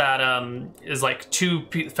shirts that is like two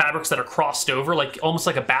fabrics that are crossed over, like almost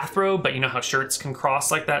like a bathrobe, but you know how shirts can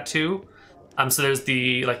cross like that too? So there's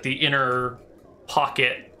the inner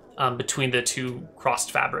pocket between the two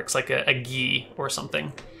crossed fabrics, like a gi or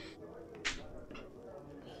something.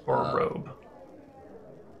 Or a robe.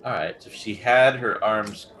 All right, so if she had her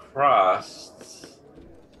arms crossed,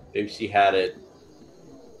 maybe she had it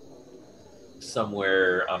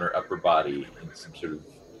somewhere on her upper body in some sort of,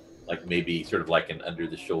 like an under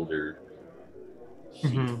the shoulder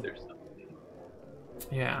sheath or something.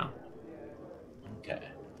 Yeah. Okay.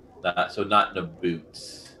 So not in a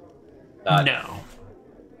boot. Not no.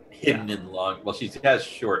 Hidden in long. Well, she has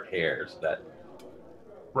short hair, so that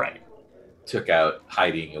took out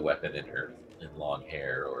hiding a weapon in long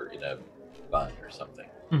hair or in a bun or something.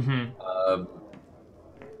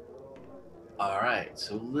 All right,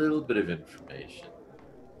 so a little bit of information.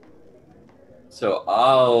 So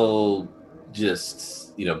I'll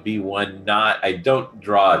just, be one, I don't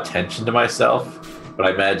draw attention to myself, but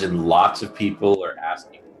I imagine lots of people are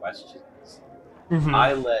asking questions. For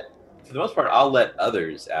the most part, I'll let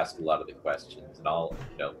others ask a lot of the questions, and I'll,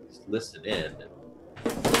 just listen in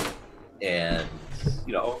and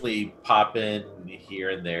only pop in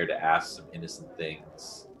here and there to ask some innocent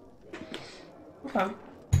things. Okay.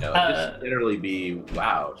 Just generally be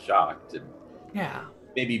shocked, and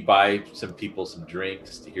maybe buy some people some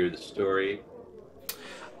drinks to hear the story.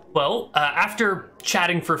 Well, after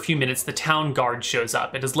chatting for a few minutes, the town guard shows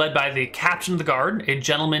up. It is led by the captain of the guard, a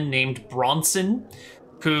gentleman named Bronson,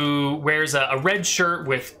 who wears a red shirt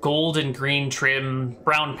with gold and green trim,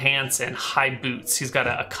 brown pants, and high boots. He's got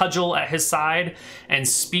a cudgel at his side and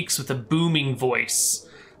speaks with a booming voice.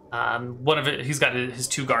 He's got his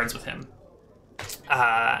two guards with him.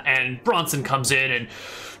 And Bronson comes in and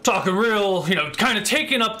talking real, kind of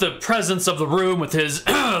taking up the presence of the room with his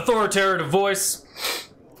authoritative voice.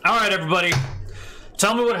 All right, everybody,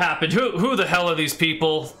 tell me what happened. Who the hell are these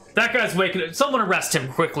people? That guy's waking up. Someone arrest him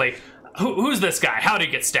quickly. who's this guy? How'd he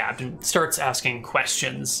get stabbed? And starts asking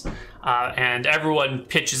questions. And everyone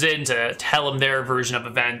pitches in to tell him their version of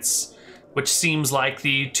events, which seems like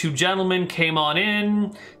the two gentlemen came on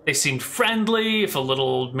in. They seemed friendly, if a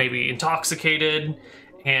little maybe intoxicated,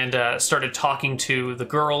 and started talking to the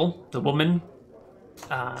girl, the woman.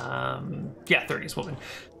 Yeah, 30s woman.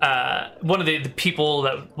 One of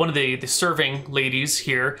the serving ladies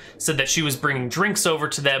here said that she was bringing drinks over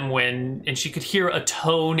to them and she could hear a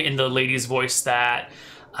tone in the lady's voice that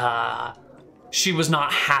she was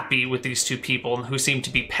not happy with these two people who seemed to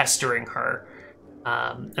be pestering her.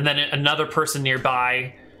 And then another person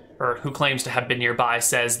nearby, or who claims to have been nearby,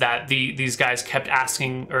 says that these guys kept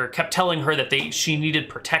telling her that she needed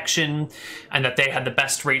protection and that they had the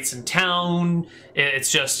best rates in town.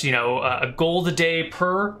 It's just, a gold a day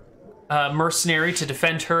per mercenary to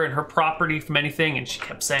defend her and her property from anything. And she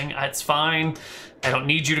kept saying, it's fine. I don't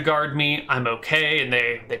need you to guard me. I'm okay. And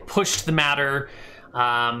they pushed the matter.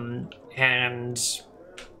 And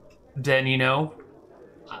then,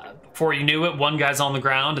 before you knew it, one guy's on the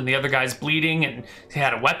ground and the other guy's bleeding, and he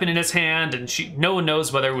had a weapon in his hand, and no one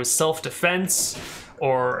knows whether it was self-defense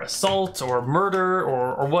or assault or murder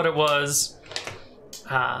or what it was.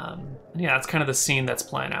 Yeah, that's kind of the scene that's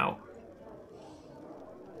playing out.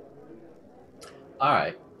 All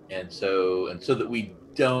right, and so that we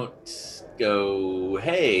don't go,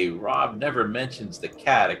 hey, Rob never mentions the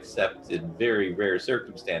cat except in very rare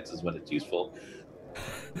circumstances when it's useful.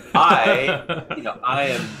 I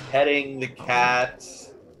am petting the cat,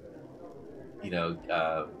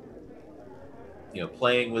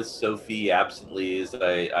 playing with Sophie absently as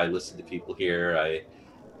I listen to people here.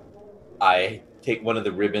 I take one of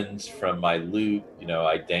the ribbons from my lute,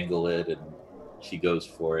 I dangle it and she goes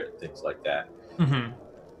for it, things like that. Mm-hmm.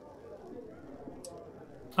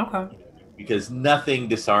 Okay. Because nothing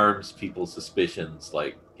disarms people's suspicions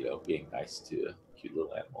like, being nice to a cute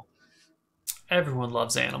little animal. Everyone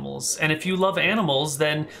loves animals, and if you love animals,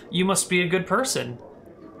 then you must be a good person.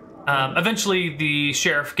 Eventually, the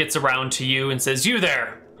sheriff gets around to you and says, "You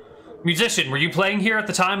there, musician, were you playing here at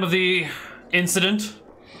the time of the incident?"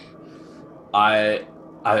 I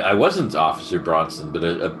wasn't, Officer Bronson, but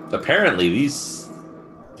apparently these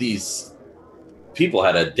people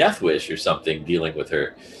had a death wish or something dealing with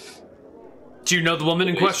her. Do you know the woman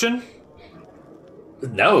in question?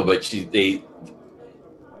 No, but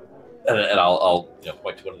and I'll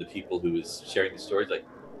point to one of the people who was sharing the stories, like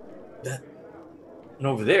that. And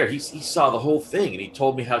over there, he saw the whole thing, and he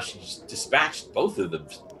told me how she just dispatched both of them,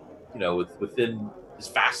 within as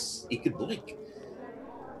fast as he could blink.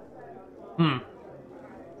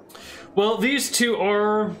 Well, these two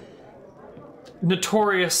are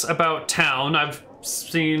notorious about town. I've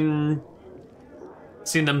seen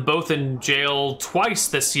them both in jail twice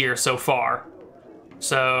this year so far.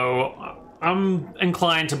 So I'm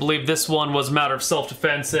inclined to believe this one was a matter of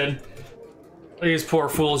self-defense, and these poor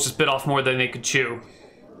fools just bit off more than they could chew.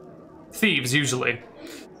 Thieves, usually.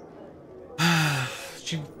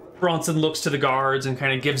 Bronson looks to the guards and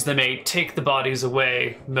kind of gives them a take the bodies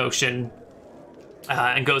away motion,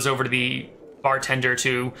 and goes over to the bartender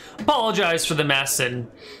to apologize for the mess, and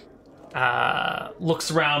looks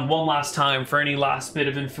around one last time for any last bit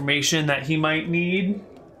of information that he might need.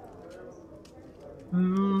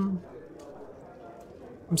 I'm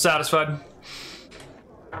satisfied.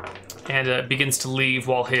 And begins to leave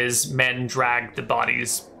while his men drag the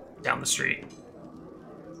bodies down the street.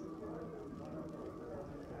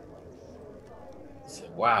 So,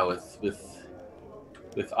 wow,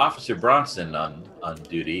 with Officer Bronson on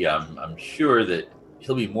duty, I'm sure that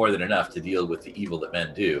he'll be more than enough to deal with the evil that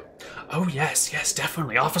men do. Oh yes,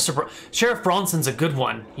 definitely. Sheriff Bronson's a good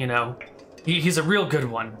one. He's a real good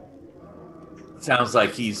one. Sounds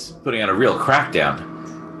like he's putting on a real crackdown.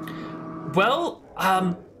 Well,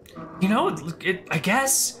 I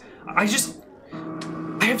guess I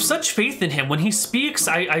have such faith in him. When he speaks,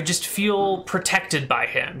 I just feel protected by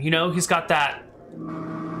him. He's got that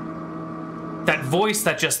voice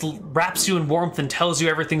that just wraps you in warmth and tells you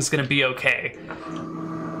everything's going to be okay.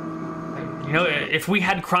 If we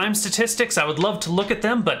had crime statistics, I would love to look at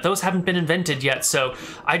them, but those haven't been invented yet, so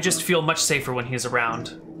I just feel much safer when he's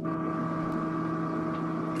around.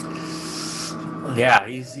 Yeah,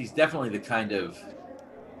 he's definitely the kind of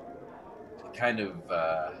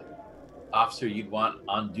officer you'd want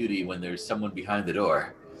on duty when there's someone behind the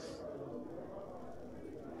door.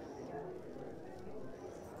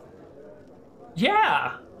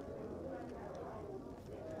 Yeah.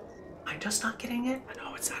 I'm just not getting it.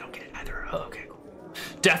 No, I don't get it either. Oh, okay, cool.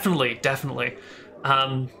 Definitely.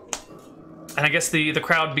 And I guess the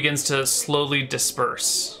crowd begins to slowly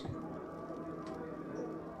disperse.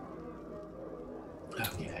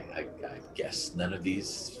 I guess none of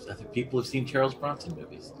these other people have seen Charles Bronson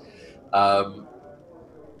movies.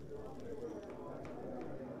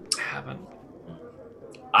 Haven't.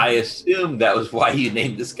 I assume that was why you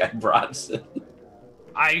named this guy Bronson.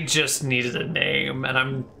 I just needed a name, and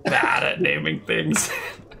I'm bad at naming things.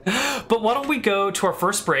 But why don't we go to our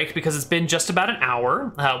first break, because it's been just about an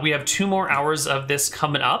hour. We have 2 more hours of this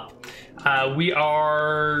coming up. We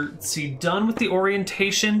are, done with the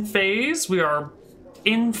orientation phase. We are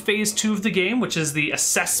in phase 2 of the game, which is the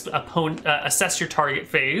assess your target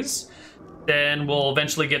phase. Then we'll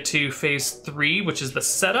eventually get to phase 3, which is the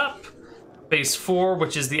setup. Phase 4,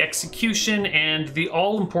 which is the execution, and the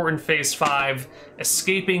all-important phase 5,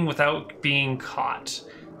 escaping without being caught.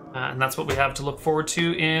 And that's what we have to look forward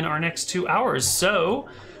to in our next 2 hours. So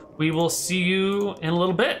we will see you in a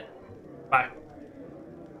little bit. Bye.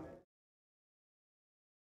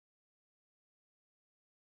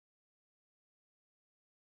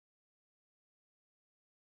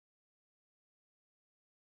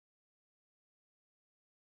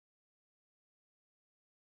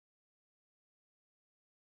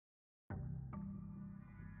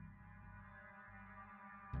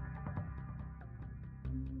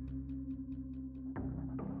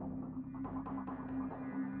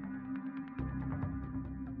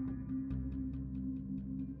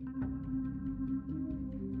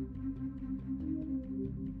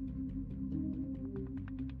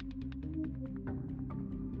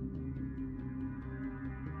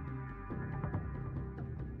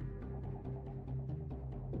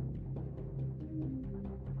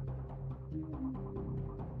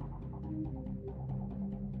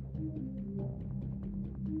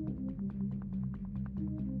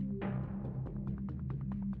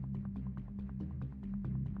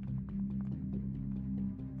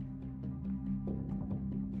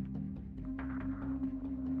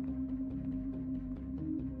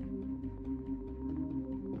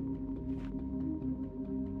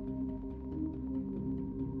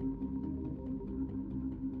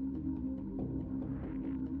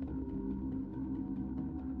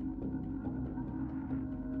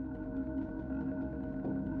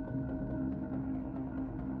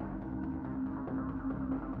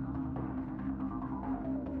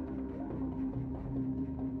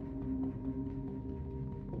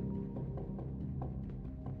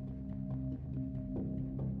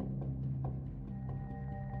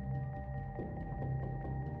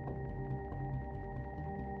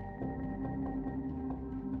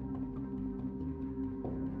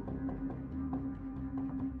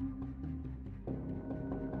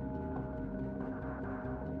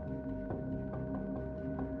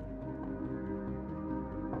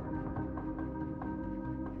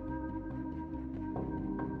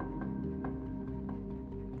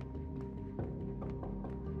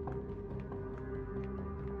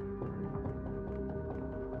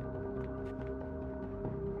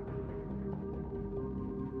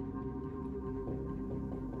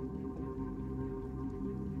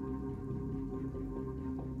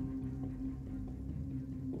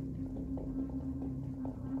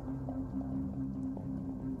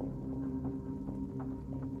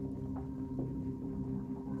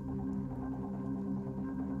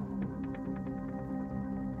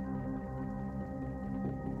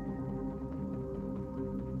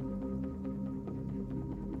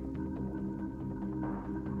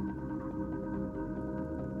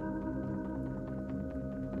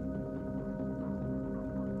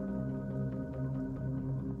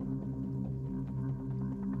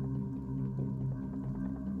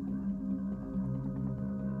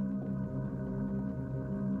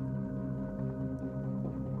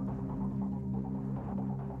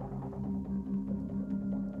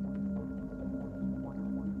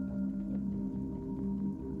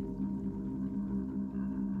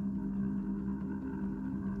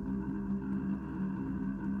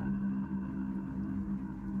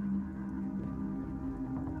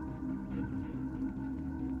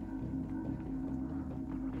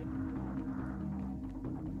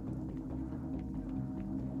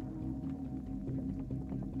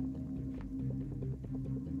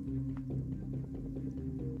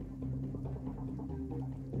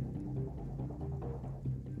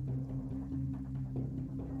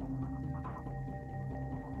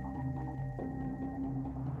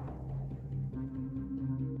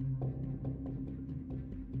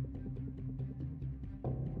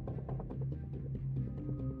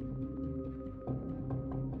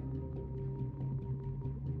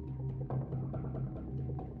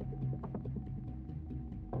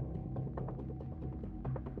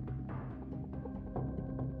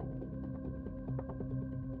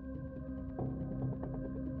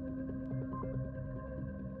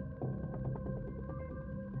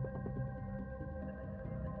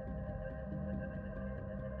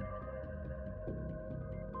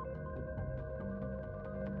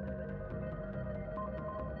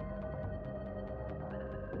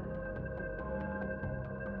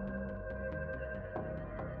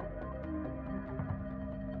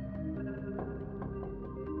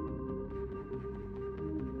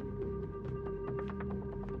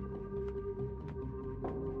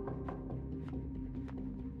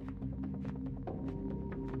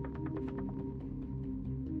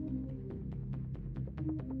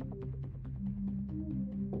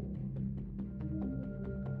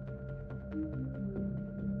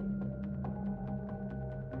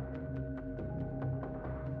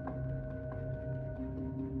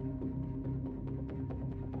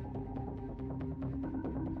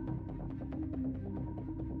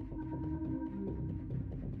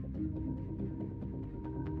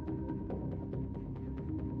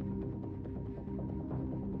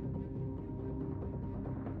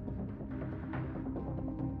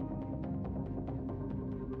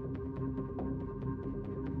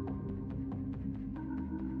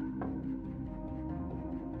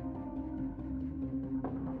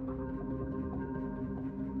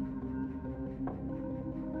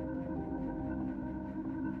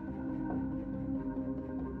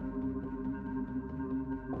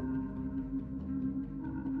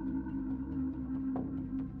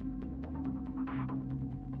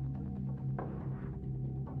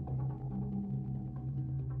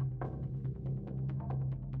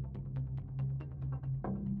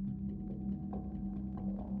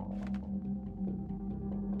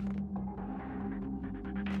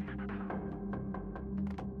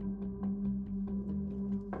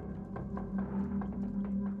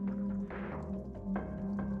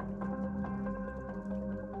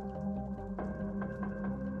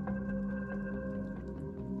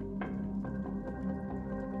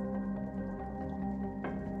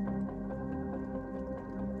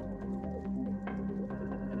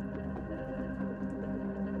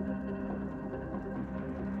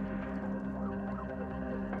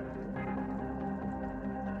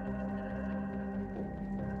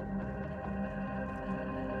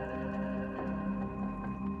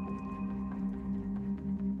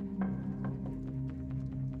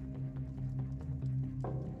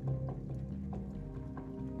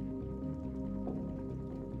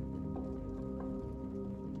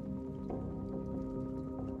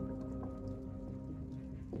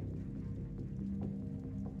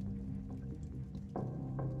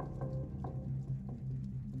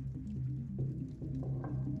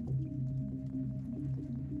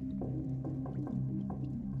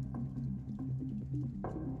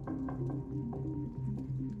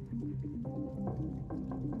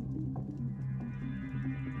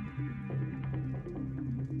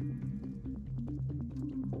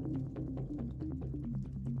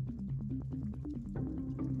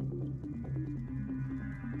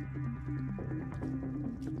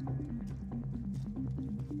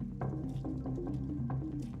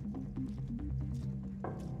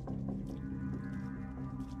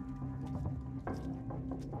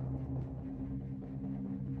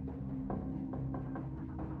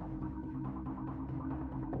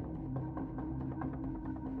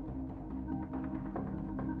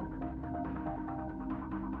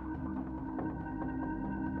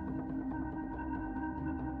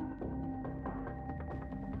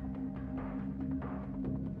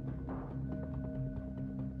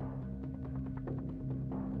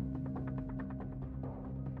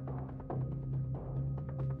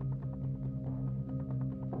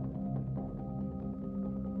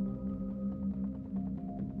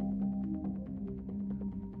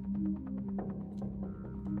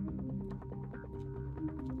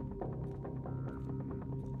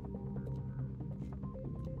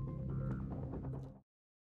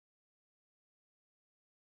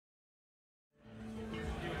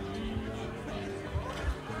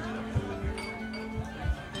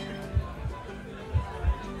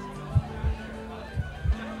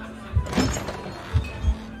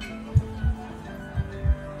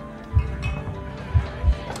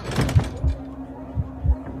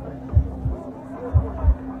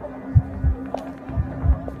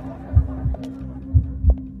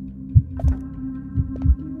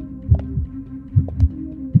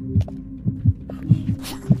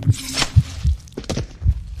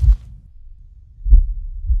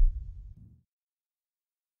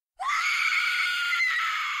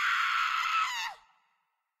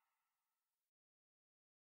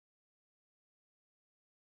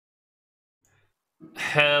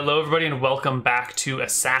 Hello, everybody, and welcome back to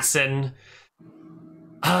Assassin.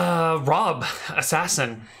 Rob,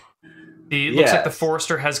 Assassin. Looks like the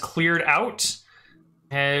Forester has cleared out.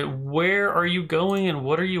 Where are you going, and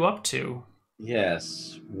what are you up to?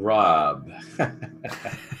 Yes, Rob.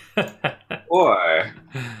 Or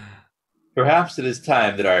perhaps it is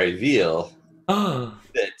time that I reveal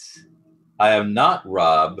that I am not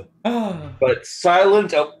Rob, but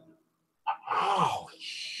silent. Oh,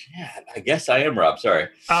 shit. I guess I am Rob. Sorry.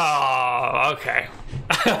 Oh, okay.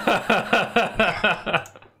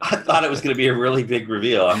 I thought it was going to be a really big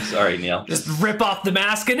reveal. I'm sorry, Neal. Just rip off the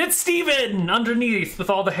mask and it's Steven underneath with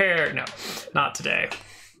all the hair. No, not today.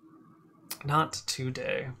 Not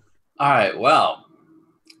today. All right, well,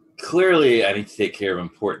 clearly I need to take care of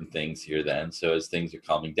important things here then. So as things are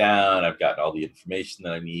calming down, I've gotten all the information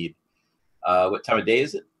that I need. What time of day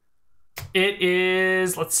is it? It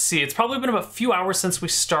is, let's see, it's probably been about a few hours since we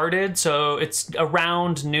started, so it's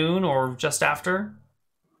around noon or just after.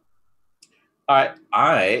 All right,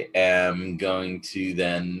 I am going to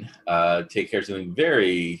then take care of something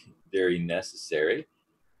very, very necessary.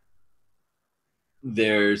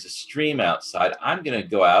 There's a stream outside. I'm going to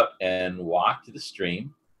go out and walk to the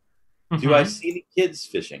stream. Mm-hmm. Do I see any kids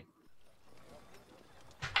fishing?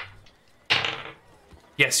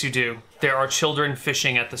 Yes, you do. There are children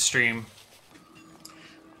fishing at the stream.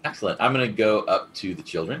 Excellent. I'm going to go up to the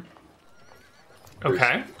children.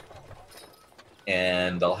 Okay.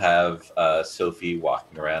 And I'll have Sophie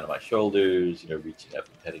walking around on my shoulders, reaching up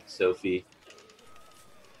and petting Sophie.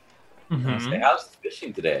 Mm-hmm. And say, how's the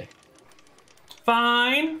fishing today?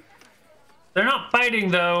 Fine. They're not biting,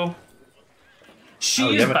 though.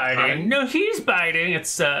 She's biting. No, he's biting.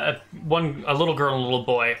 It's a little girl and a little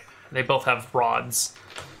boy. They both have rods.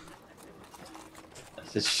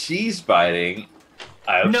 So she's biting.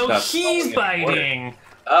 No, he's biting.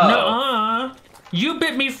 Oh. Nuh-uh. You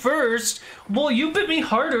bit me first. Well, you bit me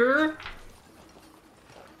harder.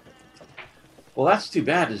 Well, that's too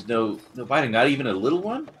bad. There's no biting. Not even a little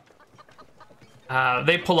one?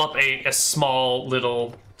 They pull up a small,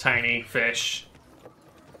 little, tiny fish.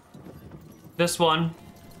 This one.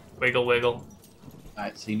 Wiggle, wiggle. All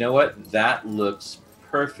right, so you know what? That looks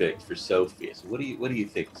perfect for Sophie. So what do you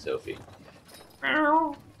think, Sophie?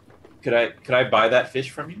 Meow. Could I buy that fish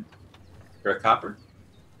from you? For a copper?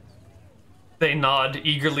 They nod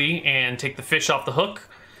eagerly and take the fish off the hook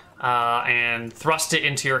and thrust it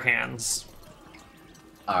into your hands.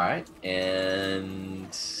 All right, and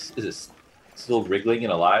is it still wriggling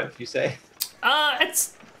and alive, you say?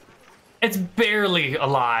 It's barely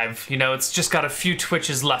alive. It's just got a few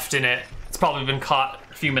twitches left in it. It's probably been caught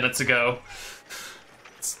a few minutes ago.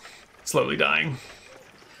 It's slowly dying.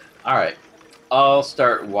 All right, I'll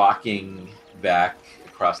start walking back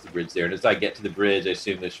across the bridge there, and as I get to the bridge, I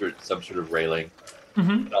assume there's some sort of railing.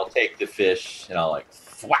 Mm-hmm. And I'll take the fish and I'll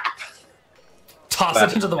thwap. Toss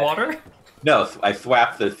it into the water? No, I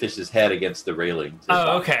thwap the fish's head against the railing.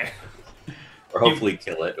 Oh, okay. Or hopefully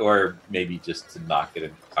kill it, or maybe just to knock it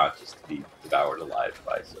unconscious to be devoured alive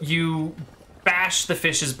by something. You bash the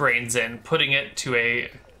fish's brains in, putting it to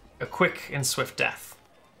a quick and swift death.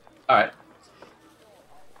 All right.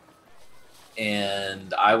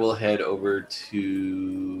 And I will head over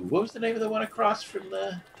to... What was the name of the one across from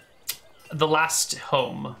The Last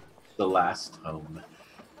Home. The Last Home.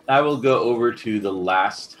 I will go over to the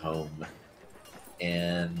Last Home.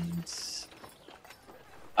 And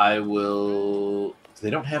I will... They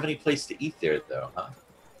don't have any place to eat there, though,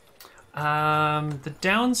 huh? The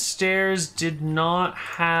downstairs did not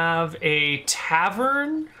have a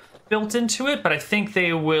tavern built into it, but I think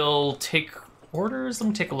they will take orders. Let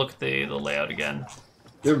me take a look at the layout again.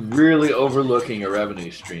 They're really overlooking a revenue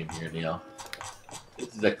stream here, Neal.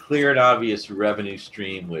 This is a clear and obvious revenue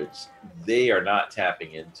stream which they are not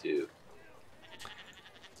tapping into.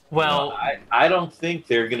 Well, I don't think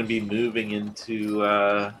they're going to be moving into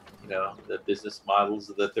the business models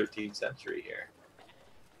of the 13th century here.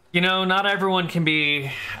 Not everyone can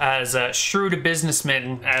be as shrewd a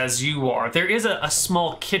businessman as you are. There is a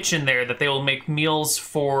small kitchen there that they will make meals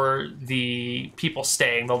for the people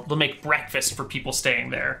staying. They'll make breakfast for people staying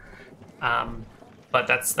there. But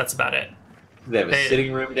that's about it. Do they have a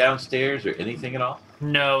sitting room downstairs or anything at all?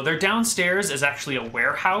 No, their downstairs is actually a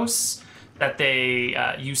warehouse that they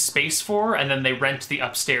use space for, and then they rent the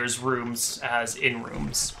upstairs rooms as inn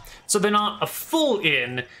rooms. So they're not a full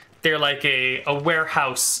inn. They're like a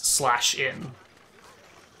warehouse/inn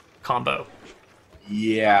combo.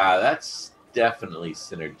 Yeah, that's definitely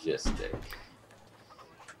synergistic.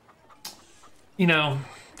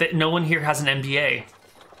 That no one here has an MBA.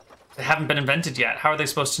 They haven't been invented yet. How are they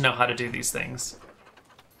supposed to know how to do these things?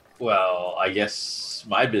 Well, I guess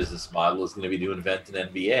my business model is going to be to invent an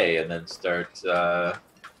NBA and then start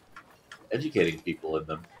educating people in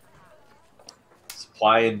them.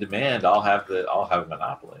 Supply and demand. I'll have a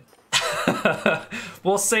monopoly.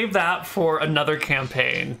 We'll save that for another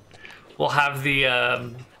campaign. We'll have the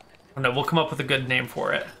no, we'll come up with a good name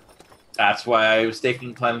for it. That's why I was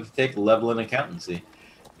planning to take a level in accountancy.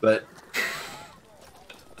 But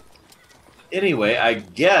anyway, I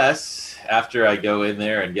guess after I go in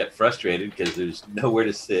there and get frustrated because there's nowhere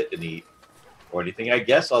to sit and eat or anything, I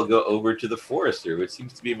guess I'll go over to the Forester, which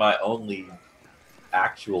seems to be my only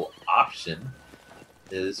actual option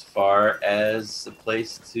as far as a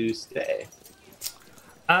place to stay.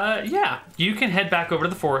 Yeah, you can head back over to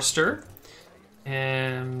the Forester,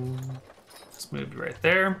 and let's move right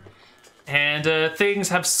there. And things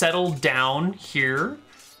have settled down here.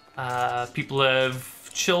 People have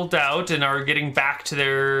chilled out and are getting back to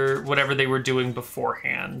their whatever they were doing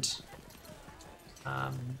beforehand.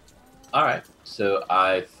 All right, so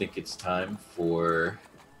I think it's time for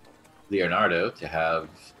Leonardo to have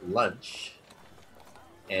lunch,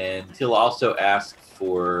 and he'll also ask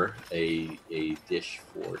for a dish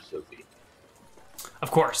for Sophie.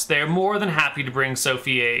 Of course, they're more than happy to bring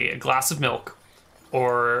Sophie a glass of milk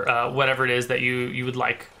or whatever it is that you would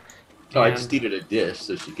like. Oh, I just needed a dish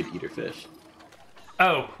so she could eat her fish.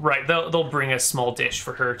 Oh, right. They'll bring a small dish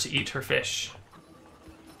for her to eat her fish.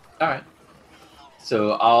 All right.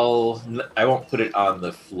 So I won't put it on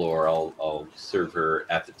the floor. I'll serve her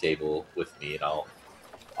at the table with me, and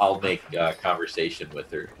I'll make conversation with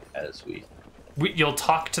her as You'll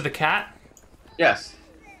talk to the cat? Yes.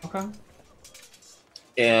 Okay.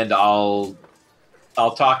 And I'll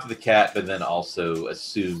talk to the cat, but then also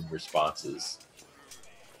assume responses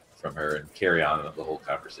from her and carry on the whole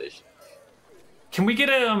conversation. Can we get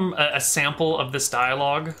a sample of this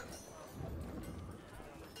dialogue?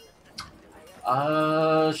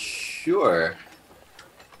 Sure.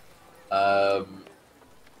 So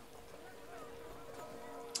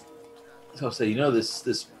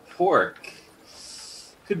this pork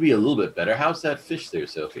could be a little bit better. How's that fish there,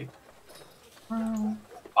 Sophie? Well,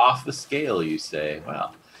 Off the scale, you say?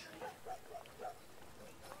 Well,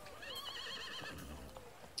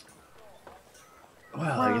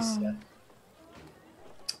 I guess.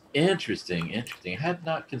 Interesting. I had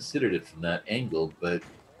not considered it from that angle, but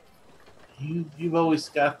you've always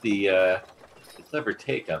got the clever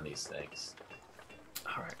take on these things.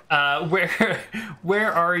 all right.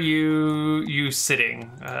 Where are you sitting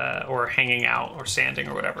or hanging out or standing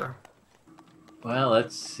or whatever? Well,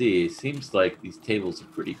 let's see. It seems like these tables are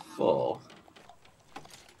pretty full.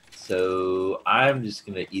 So I'm just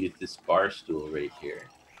going to eat at this bar stool right here.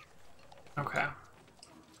 Okay.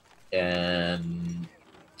 And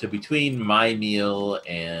so between my meal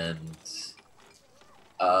and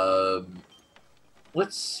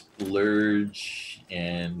let's splurge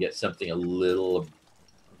and get something a little,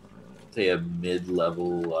 say, a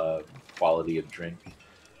mid-level quality of drink.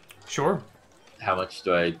 Sure. How much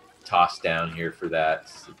do I toss down here for that?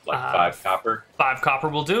 Like 5 copper? 5 copper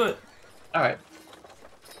will do it. All right.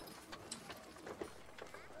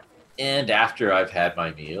 And after I've had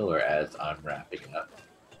my meal, or as I'm wrapping up,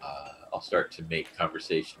 I'll start to make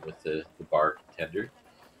conversation with the bartender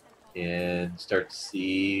and start to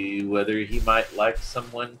see whether he might like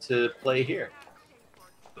someone to play here.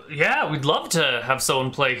 Yeah, we'd love to have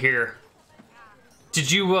someone play here.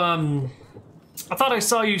 Did you, I thought I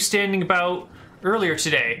saw you standing about earlier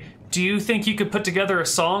today. Do you think you could put together a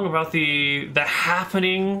song about the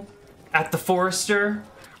happening at the Forester?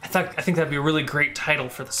 I think that'd be a really great title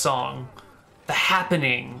for the song. The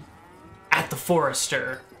Happening at the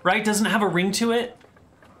Forester. Right? Doesn't it have a ring to it?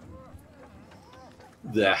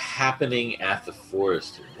 The Happening at the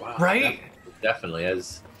Forester. Wow. Right? Definitely.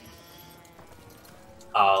 As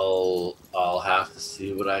I'll have to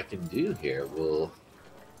see what I can do here.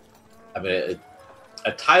 A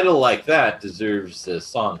title like that deserves a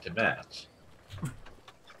song to match.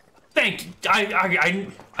 Thank you.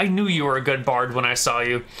 I knew you were a good bard when I saw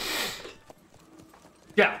you.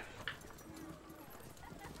 Yeah.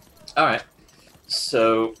 All right.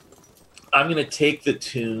 So I'm going to take the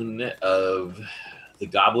tune of The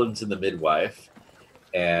Goblins and the Midwife,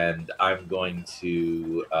 and I'm going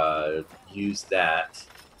to use that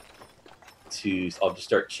I'll just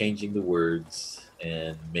start changing the words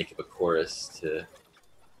and make up a chorus to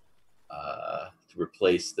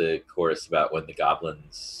replace the chorus about when the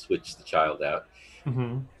goblins switch the child out.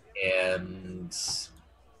 Mm-hmm. And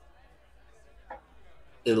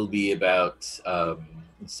it'll be about,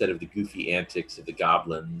 instead of the goofy antics of the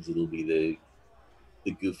goblins, it'll be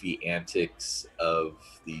the goofy antics of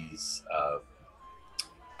these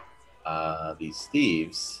these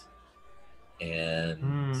thieves,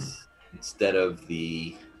 and instead of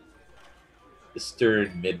the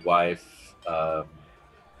stern midwife,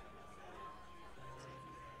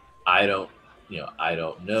 I don't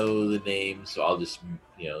know the name, so I'll just,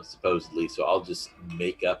 supposedly, so I'll just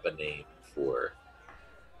make up a name for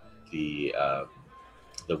the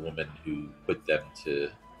woman who put them to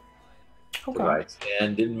rights.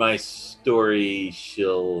 And in my story,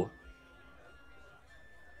 she'll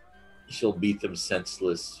beat them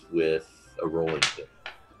senseless with a rolling pin.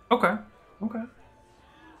 Okay.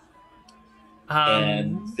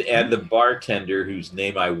 And the bartender, whose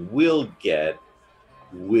name I will get,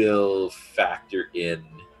 will factor in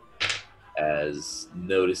as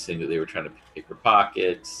noticing that they were trying to pick her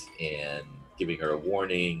pockets and giving her a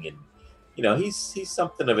warning. And he's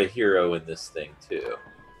something of a hero in this thing too.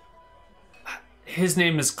 His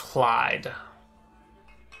name is Clyde.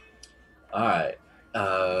 All right.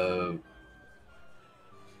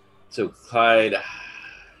 So Clyde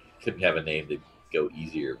couldn't have a name to go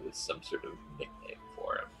easier with some sort of nickname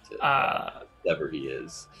for him. Clever he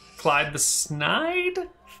is. Clyde the Snide?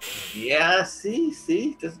 Yeah,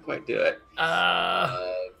 see, doesn't quite do it.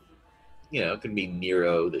 It could be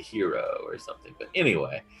Nero the Hero or something. But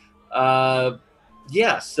anyway,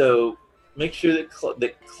 yeah. So make sure that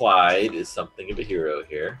Clyde is something of a hero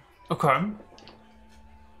here. Okay.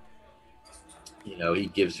 He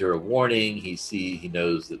gives her a warning. He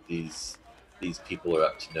knows that these people are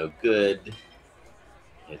up to no good.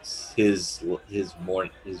 It's his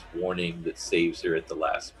warning that saves her at the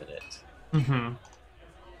last minute. Mm-hmm.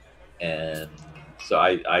 And so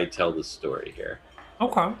I tell the story here.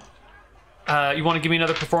 Okay. You want to give me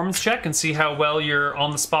another performance check and see how well your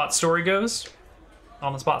on the spot story goes?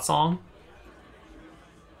 On the spot song.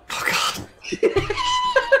 Oh God.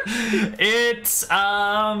 It's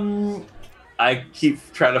I keep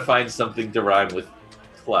trying to find something to rhyme with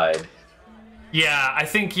Clyde. Yeah, I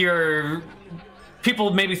think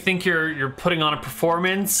people maybe think you're putting on a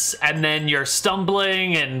performance, and then you're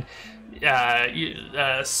stumbling, and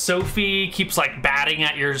Sophie keeps like batting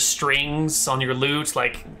at your strings on your lute,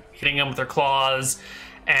 like hitting them with her claws.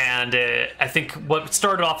 And I think what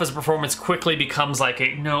started off as a performance quickly becomes like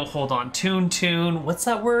tune, what's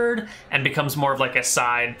that word? And becomes more of like a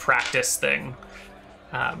side practice thing.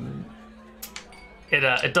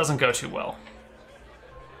 It doesn't go too well.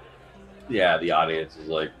 Yeah, the audience is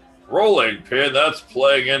like, rolling pin, that's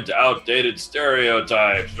playing into outdated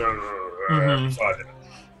stereotypes. Mm-hmm.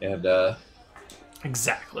 And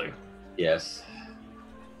exactly. Yes.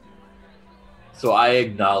 So I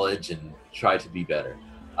acknowledge and try to be better.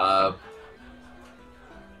 Well,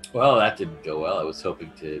 that didn't go well. I was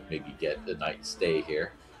hoping to maybe get a night stay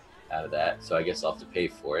here out of that, so I guess I'll have to pay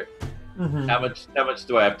for it. Mm-hmm. How much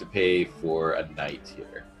do I have to pay for a night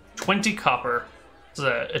here? 20 copper. It's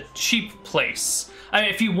a cheap place. I mean,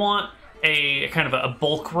 if you want a kind of a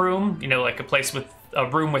bulk room, like a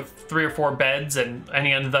room with 3 or 4 beds and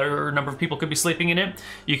any other number of people could be sleeping in it,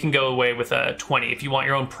 you can go away with a 20. If you want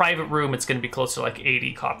your own private room, it's going to be close to like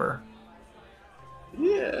 80 copper.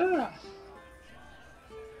 Yeah.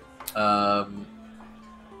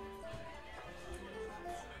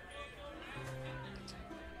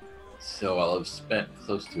 So I'll have spent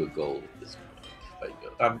close to a gold at this point. If I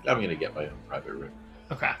go. I'm going to get my own private room.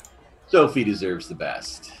 Okay. Sophie deserves the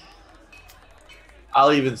best.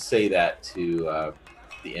 I'll even say that to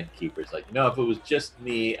the innkeepers. Like, if it was just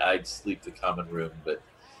me, I'd sleep the common room. But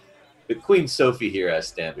Queen Sophie here has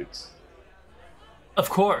standards. Of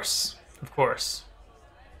course.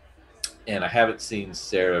 And I haven't seen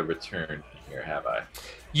Sarah return here, have I?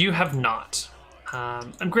 You have not.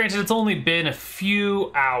 And granted, it's only been a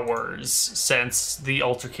few hours since the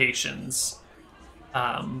altercations.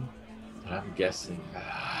 I'm guessing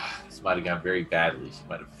this might have gone very badly. She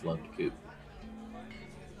might have flown the coop.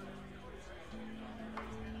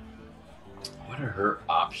 What are her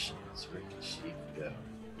options? Where can she go?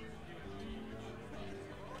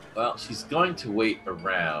 Well, she's going to wait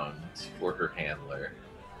around for her handler.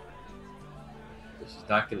 But she's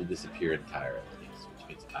not going to disappear entirely, which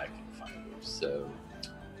means I can find her. So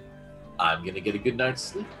I'm going to get a good night's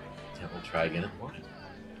sleep, and we'll try again in the morning.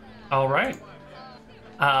 All right.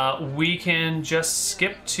 We can just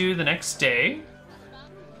skip to the next day.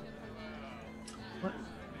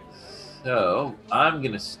 So I'm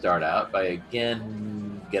going to start out by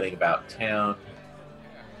again getting about town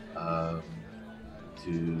to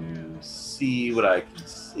see what I can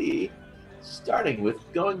see. Starting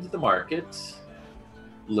with going to the market,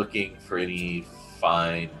 looking for any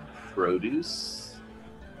fine produce.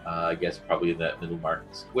 I guess probably in that middle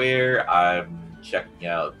market square. I'm checking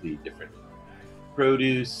out the different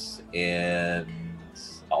produce and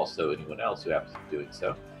also anyone else who happens to be doing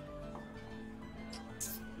so.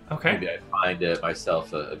 Okay. Maybe I find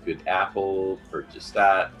myself a good apple, purchase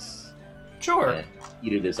that. Sure. And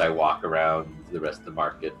eat it as I walk around the rest of the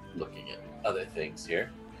market looking at other things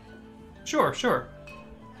here. Sure.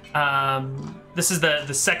 This is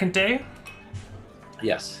the second day?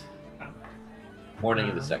 Yes. Morning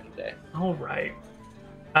of the second day. All right.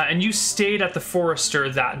 And you stayed at the Forester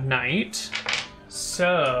that night.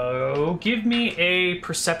 So give me a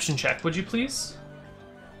perception check, would you please?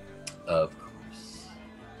 Of course.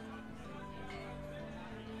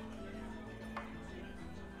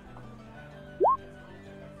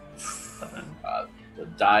 The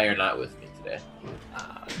die are not with me today.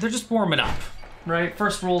 They're just warming up, right?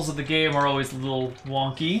 First rolls of the game are always a little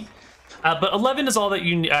wonky. But 11 is all that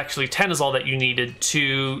you... Actually, 10 is all that you needed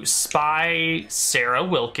to spy Sarah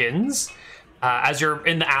Wilkins. As you're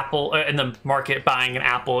in the market buying an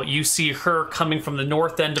apple, you see her coming from the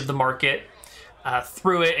north end of the market,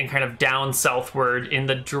 through it and kind of down southward in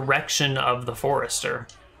the direction of the Forester.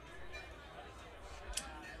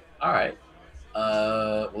 All right.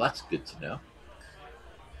 Well, that's good to know.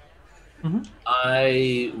 Mm-hmm.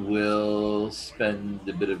 I will spend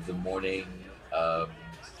a bit of the morning.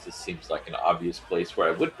 This seems like an obvious place where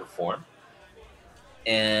I would perform,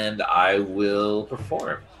 and I will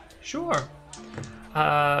perform. Sure.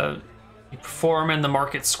 You perform in the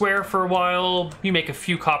market square for a while. You make a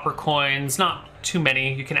few copper coins, not too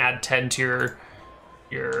many. You can add 10 to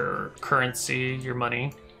your currency, your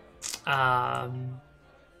money. And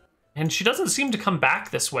she doesn't seem to come back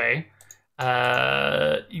this way.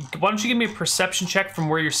 Why don't you give me a perception check from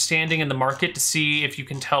where you're standing in the market to see if you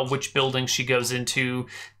can tell which building she goes into.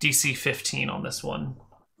 DC 15 on this one.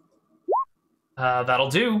 That'll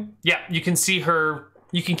do. Yeah, you can see her.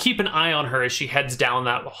 You can keep an eye on her as she heads down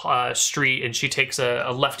that street, and she takes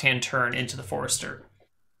a left-hand turn into the Forester.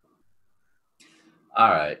 All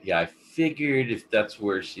right. Yeah, I figured if that's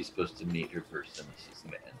where she's supposed to meet her person, she's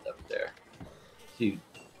going to end up there.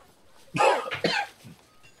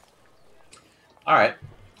 All right.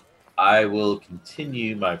 I will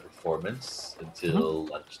continue my performance until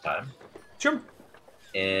lunchtime. Sure.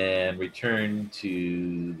 And return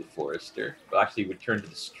to the Forester. Well, actually, return to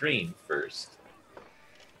the stream first.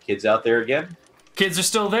 Kids out there again? Kids are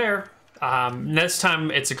still there. This time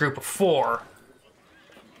it's a group of 4.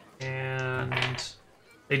 And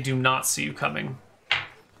they do not see you coming.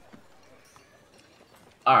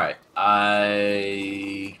 All right.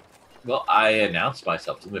 I announced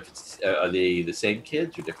myself to them. If it's, are they the same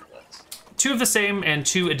kids or different ones? 2 of the same and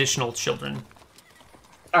 2 additional children.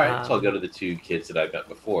 All right, so I'll go to the 2 kids that I've met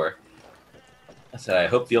before. I said, I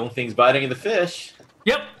hope the only thing's biting in the fish.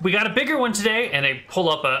 Yep, we got a bigger one today, and they pull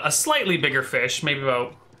up a slightly bigger fish, maybe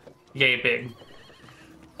about yay big.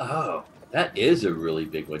 Oh, that is a really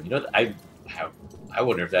big one. You know, I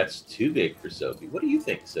wonder if that's too big for Sophie. What do you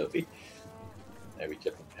think, Sophie? I reach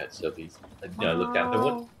up and pet Sophie. I look down there.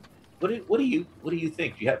 What do you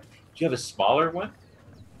think? Do you have a smaller one?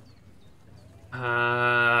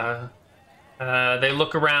 They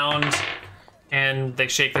look around and they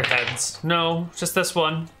shake their heads. No, just this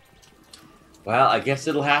one. Well, I guess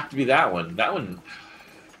it'll have to be that one. That one,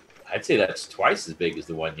 I'd say that's twice as big as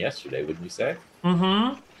the one yesterday, wouldn't you say?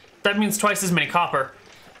 Mm-hmm. That means twice as many copper.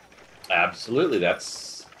 Absolutely.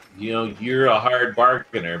 That's, you're a hard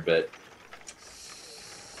bargainer, but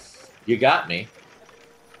you got me.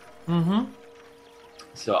 Mm-hmm.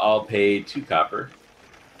 So I'll pay 2 copper.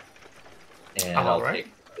 And I'll right.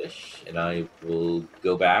 take the fish. And I will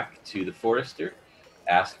go back to the Forester,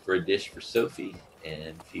 ask for a dish for Sophie,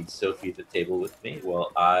 and feed Sophie at the table with me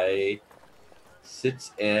while I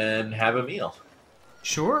sit and have a meal.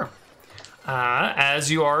 Sure.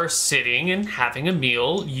 As you are sitting and having a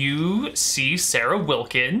meal, you see Sarah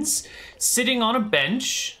Wilkins sitting on a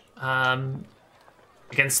bench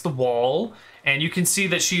against the wall, and you can see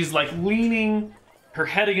that she's like leaning her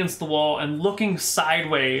head against the wall and looking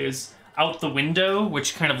sideways out the window,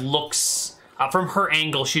 which kind of looks from her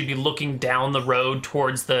angle, she'd be looking down the road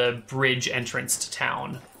towards the bridge entrance to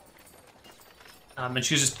town. And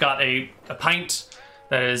she's just got a pint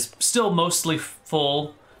that is still mostly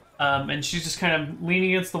full, and she's just kind of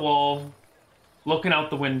leaning against the wall, looking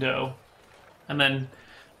out the window, and then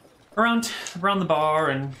around the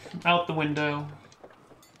bar and out the window.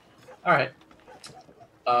 All right.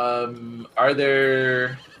 Are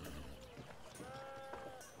there...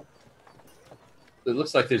 It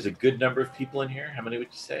looks like there's a good number of people in here. How many would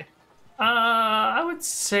you say? I would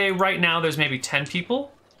say right now there's maybe 10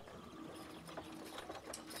 people.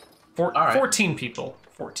 All right. 14 people.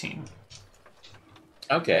 14.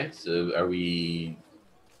 Okay, so are we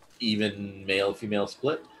even male-female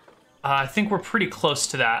split? I think we're pretty close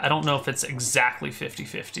to that. I don't know if it's exactly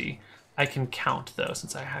 50-50. I can count, though,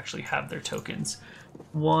 since I actually have their tokens.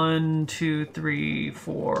 1, 2, 3,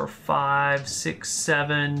 4, 5, 6,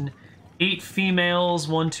 7, 8 females.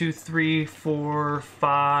 1, 2, 3, 4,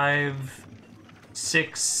 5,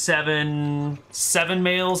 6, 7, 7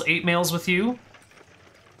 males, 8 males with you.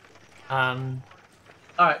 All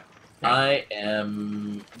right. I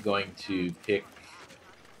am going to pick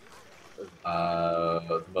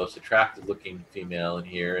the most attractive looking female in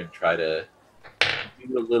here and try to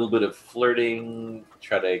do a little bit of flirting,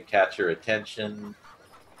 try to catch her attention.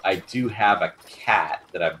 I do have a cat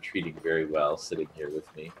that I'm treating very well sitting here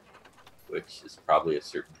with me, which is probably a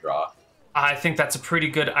certain draw. I think that's a pretty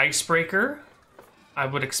good icebreaker, I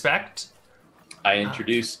would expect. I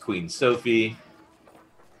introduced Queen Sophie.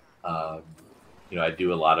 I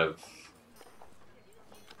do a lot of,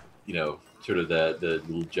 sort of the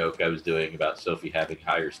little joke I was doing about Sophie having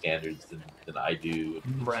higher standards than I do.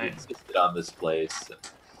 Right. She insisted on this place, and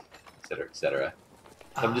et cetera, et cetera.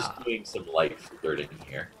 So I'm just doing some light flirting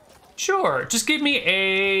here. Sure. Just give me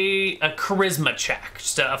a charisma check.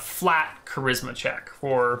 Just a flat charisma check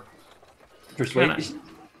for... Persuasion?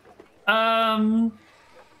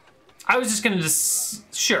 I was just gonna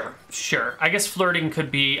sure. I guess flirting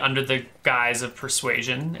could be under the guise of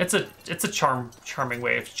persuasion. It's a charming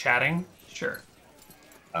way of chatting. Sure.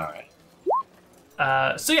 All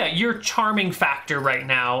right. So yeah, your charming factor right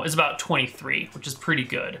now is about 23, which is pretty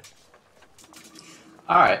good.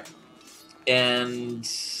 All right. And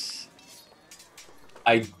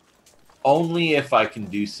I only if I can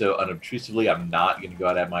do so unobtrusively. I'm not going to go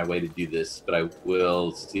out of my way to do this, but I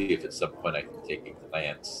will see if at some point I can take a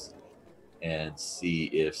glance and see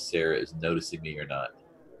if Sarah is noticing me or not.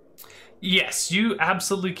 Yes, you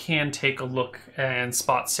absolutely can take a look and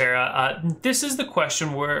spot Sarah. This is the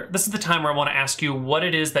time where I want to ask you what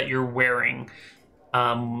it is that you're wearing,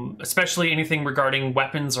 especially anything regarding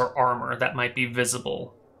weapons or armor that might be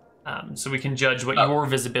visible, so we can judge what your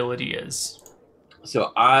visibility is.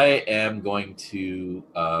 So I am going to,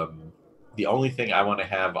 the only thing I want to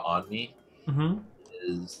have on me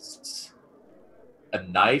is a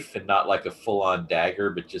knife, and not like a full-on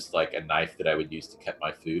dagger, but just like a knife that I would use to cut my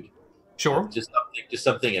food. Sure. Just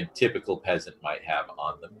something a typical peasant might have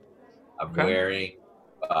on them. I'm wearing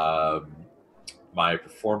my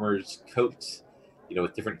performer's coat,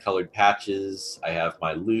 with different colored patches. I have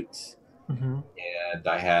my lute, and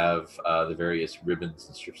I have the various ribbons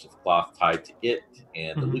and strips of cloth tied to it,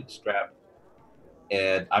 and the lute strap.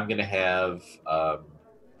 And I'm going to have a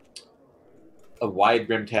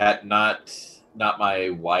wide-brimmed hat, not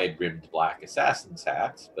my wide-brimmed black assassin's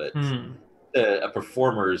hat, but a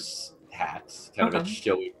performer's hat, kind of a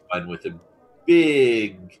showy one with a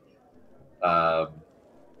big,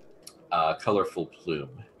 colorful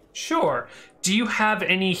plume. Sure. Do you have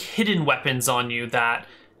any hidden weapons on you that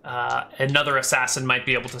another assassin might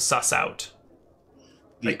be able to suss out?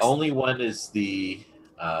 The only one is the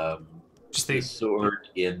sword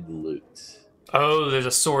in the lute. Oh, there's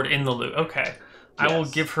a sword in the lute. Okay. Yes. I will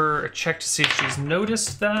give her a check to see if she's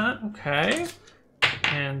noticed that. Okay.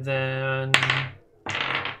 And then...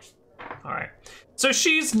 All right. So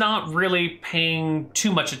she's not really paying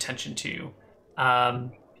too much attention to you.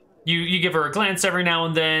 You give her a glance every now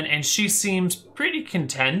and then, and she seems pretty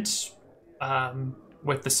content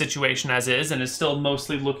with the situation as is still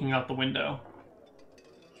mostly looking out the window.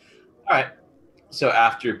 All right. So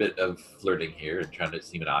after a bit of flirting here and trying to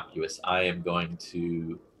seem innocuous, I am going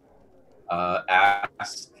to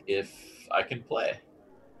ask if I can play.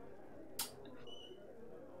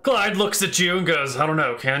 Clyde looks at you and goes, I don't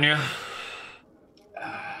know, can you?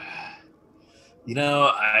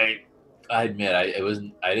 I admit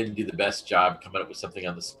I didn't do the best job coming up with something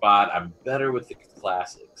on the spot. I'm better with the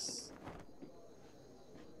classics.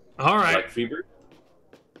 All right. Like Freebird?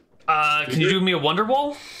 Can you do me a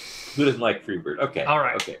Wonderwall? Who doesn't like Freebird? Okay. All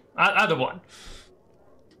right. Okay. Either one.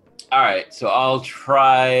 All right. So I'll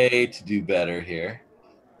try to do better here.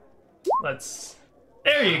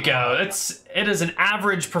 There you go. It is an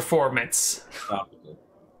average performance.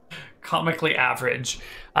 Comically average.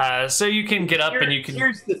 So you can get up and you can...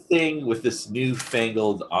 Here's the thing with this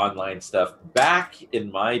newfangled online stuff. Back in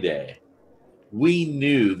my day, we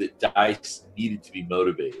knew that dice needed to be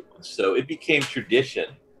motivated. So it became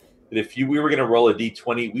tradition that if we were going to roll a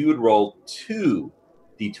d20, we would roll 2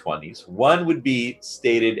 d20s. One would be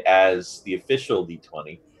stated as the official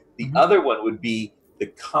d20. The other one would be the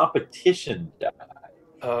competition die.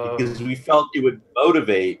 Because we felt it would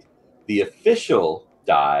motivate the official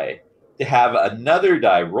die to have another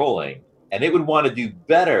die rolling and it would want to do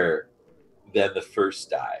better than the first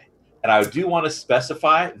die. And I do want to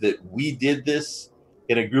specify that we did this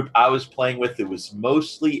in a group I was playing with that was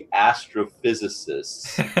mostly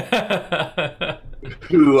astrophysicists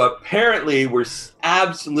who apparently were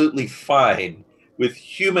absolutely fine with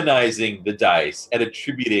humanizing the dice and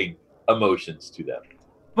attributing emotions to them.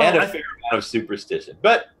 Well, and a fair amount of superstition.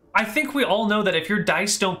 But I think we all know that if your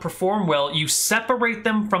dice don't perform well, you separate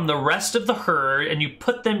them from the rest of the herd and you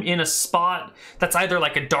put them in a spot that's either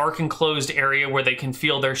like a dark enclosed area where they can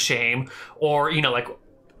feel their shame, or, you know, like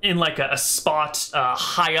in like a spot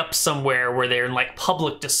high up somewhere where they're in like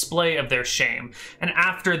public display of their shame. And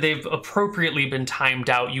after they've appropriately been timed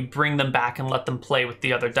out, you bring them back and let them play with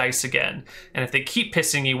the other dice again. And if they keep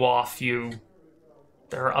pissing you off,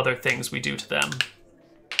 there are other things we do to them.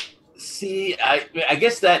 See, I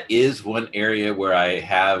guess that is one area where I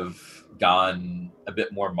have gone a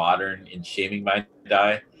bit more modern in shaming my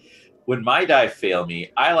die. When my die fail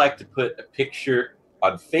me, I like to put a picture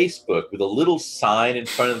on Facebook with a little sign in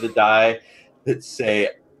front of the die that say,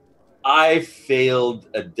 I failed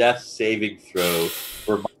a death saving throw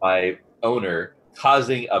for my owner,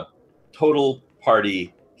 causing a total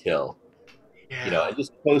party kill. Yeah. You know, I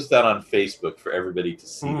just post that on Facebook for everybody to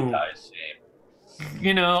see the die's shame.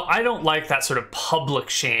 You know, I don't like that sort of public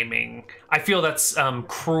shaming. I feel that's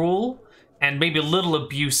cruel and maybe a little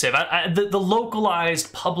abusive. The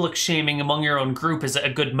localized public shaming among your own group is a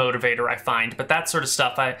good motivator, I find. But that sort of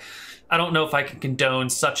stuff, I don't know if I can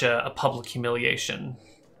condone such a public humiliation.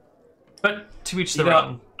 But to each their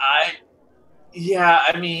own. I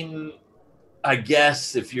mean, I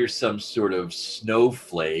guess if you're some sort of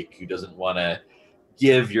snowflake who doesn't want to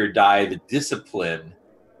give your die the discipline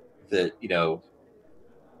that, you know,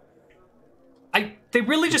 they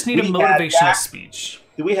really just need a motivational speech.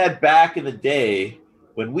 That we had back in the day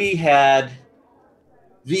when we had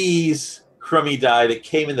these crummy die that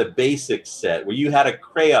came in the basic set where you had a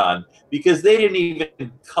crayon because they didn't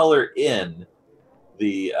even color in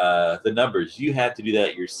the numbers. You had to do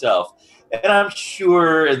that yourself. And I'm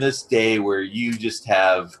sure in this day where you just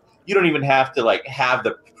you don't even have to like have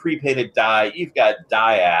the pre-painted die. You've got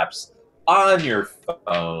die apps on your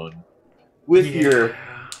phone with your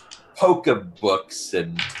Poke books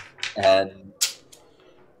and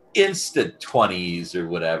Insta 20s or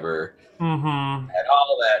whatever, and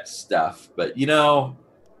all that stuff. But you know,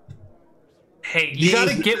 hey, you got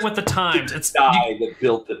to get with the times. It's die that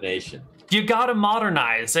built the nation. You got to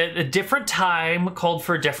modernize. A different time called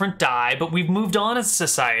for a different die, but we've moved on as a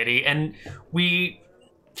society, and we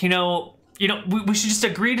should just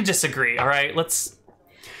agree to disagree. All right, let's.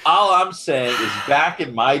 All I'm saying is, back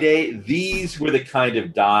in my day, these were the kind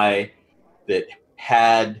of die that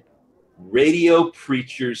had radio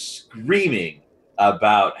preachers screaming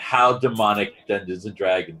about how demonic Dungeons and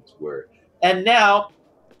Dragons were. And now,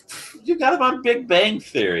 you got them on Big Bang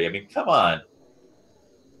Theory. I mean, come on.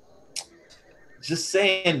 Just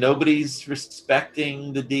saying, nobody's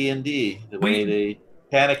respecting the D&D the way they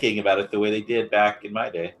panicking about it the way they did back in my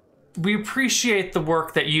day. We appreciate the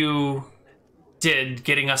work that you did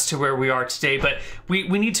getting us to where we are today, but we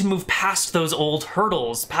need to move past those old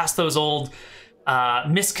hurdles, past those old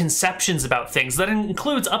misconceptions about things. That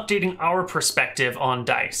includes updating our perspective on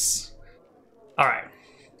dice. All right.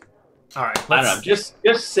 I don't know.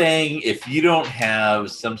 Just saying, if you don't have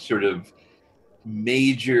some sort of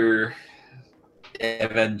major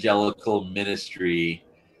evangelical ministry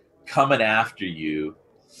coming after you,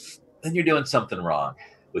 then you're doing something wrong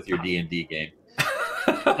with your D&D game.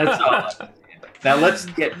 That's all. Now let's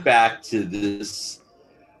get back to this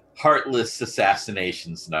heartless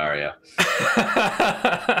assassination scenario.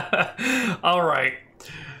 All right.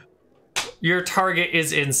 Your target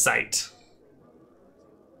is in sight.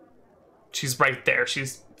 She's right there.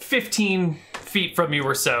 She's 15 feet from you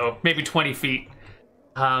or so, maybe 20 feet.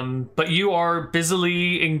 But you are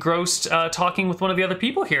busily engrossed talking with one of the other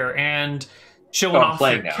people here and showing off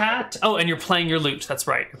your cat. Oh, and you're playing your lute. That's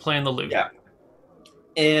right. You're playing the lute. Yeah.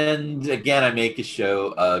 And again, I make a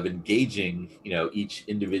show of engaging, each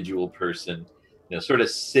individual person, sort of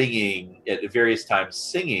singing at various times,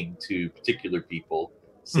 singing to particular people,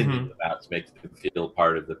 singing them out to make them feel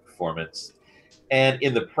part of the performance. And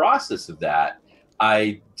in the process of that,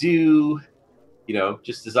 I do,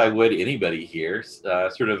 just as I would anybody here,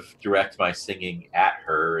 sort of direct my singing at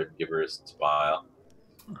her and give her a smile.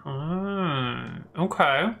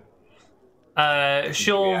 Okay.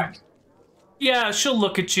 She'll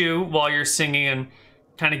look at you while you're singing and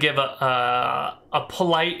kind of give a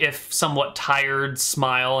polite, if somewhat tired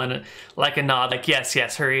smile and like a nod, like, yes,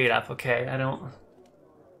 hurry it up, okay, I don't...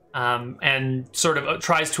 and sort of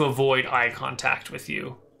tries to avoid eye contact with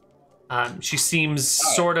you. She seems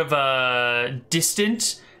sort of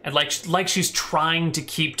distant and like she's trying to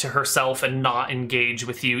keep to herself and not engage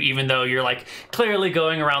with you, even though you're like clearly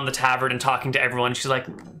going around the tavern and talking to everyone. She's like,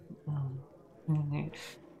 all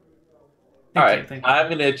right, I'm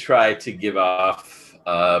gonna try to give off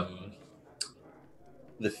the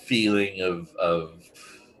feeling of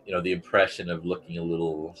the impression of looking a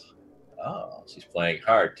little. Oh, she's playing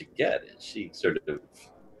hard to get. Is she sort of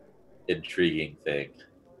intriguing thing?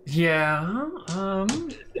 Yeah.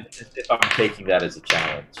 If I'm taking that as a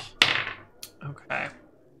challenge. Okay.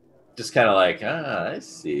 Just kind of like, I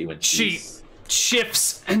see. When she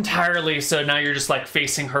shifts entirely, so now you're just like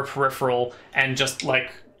facing her peripheral and just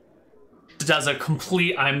like does a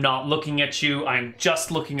complete I'm not looking at you, I'm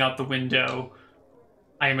just looking out the window.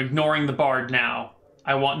 I am ignoring the bard now.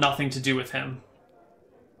 I want nothing to do with him.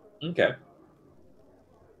 Okay.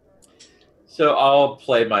 So I'll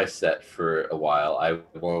play my set for a while. I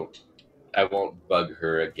won't bug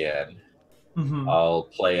her again. Mm-hmm. I'll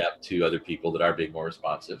play up to other people that are being more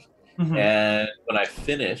responsive. Mm-hmm. And when I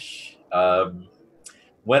finish,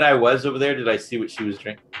 when I was over there, did I see what she was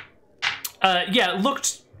drinking? Yeah, it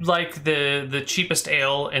looked like the cheapest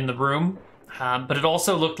ale in the room, but it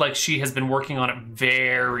also looked like she has been working on it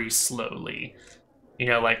very slowly. You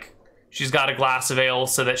know, like she's got a glass of ale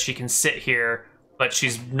so that she can sit here, but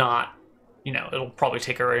she's not. You know, it'll probably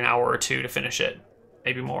take her an hour or two to finish it,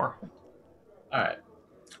 maybe more. All right.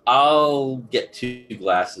 I'll get 2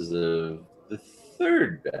 glasses of the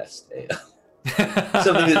third best ale.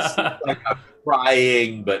 Something that's like I'm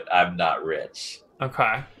trying, but I'm not rich.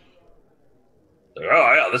 Okay. Like,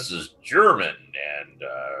 oh, yeah, this is German, and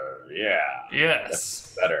yeah. Yes.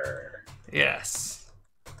 That's better. Yes.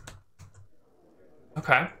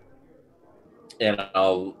 Okay. And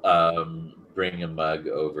I'll bring a mug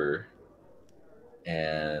over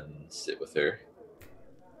and sit with her.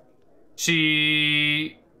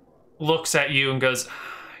 She looks at you and goes,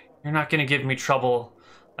 "You're not going to give me trouble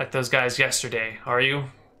like those guys yesterday, are you?"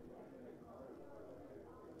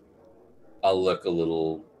 I'll look a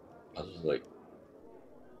little. I was like,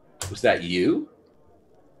 "Was that you?"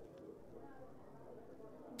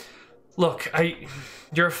 Look,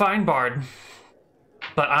 you're a fine bard,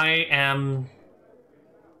 but I am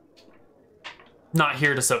not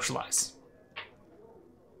here to socialize.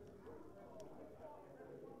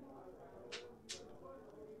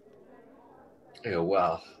 I go,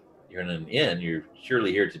 well, you're in an inn. You're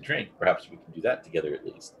surely here to drink. Perhaps we can do that together at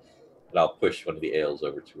least. But I'll push one of the ales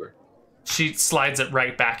over to her. She slides it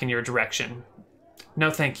right back in your direction. No,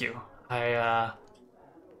 thank you. I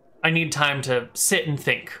need time to sit and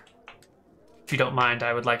think. If you don't mind,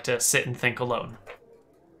 I would like to sit and think alone.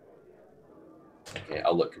 Okay,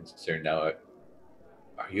 I'll look concerned now.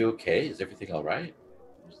 Are you okay? Is everything all right?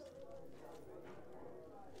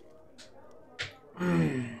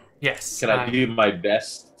 Yes. Can I do my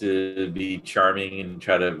best to be charming and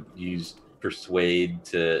try to use persuade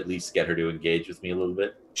to at least get her to engage with me a little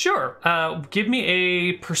bit? Sure. Give me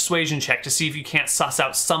a persuasion check to see if you can't suss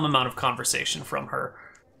out some amount of conversation from her.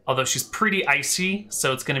 Although she's pretty icy,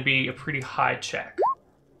 so it's going to be a pretty high check.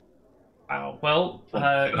 Wow. Well,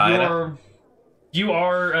 you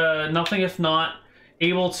are nothing if not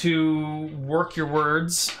able to work your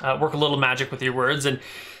words, work a little magic with your words, and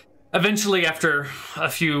eventually, after a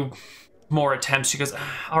few more attempts, she goes,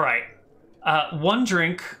 "All right, one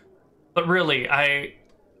drink, but really, I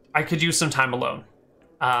could use some time alone."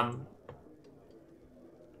 And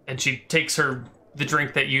she takes the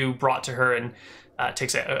drink that you brought to her and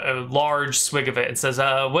takes a large swig of it and says,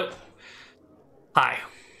 "Hi,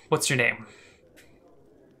 what's your name?"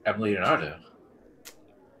 I'm Leonardo.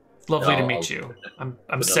 Lovely to meet you.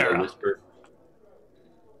 I'm Sarah. Whisper.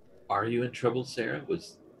 Are you in trouble, Sarah?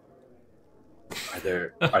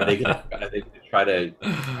 Are they gonna try to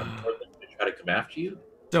come after you?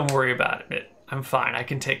 Don't worry about it. I'm fine. I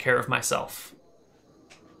can take care of myself.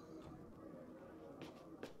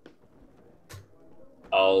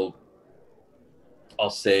 I'll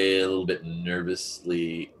say a little bit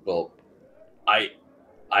nervously, well, I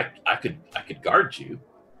could guard you.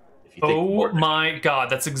 If you oh my God,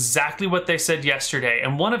 that's exactly what they said yesterday,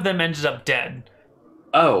 and one of them ended up dead.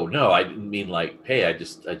 Oh no, I didn't mean like, hey, I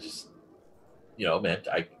just meant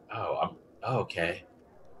I'm okay.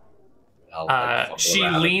 She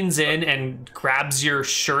leans in and grabs your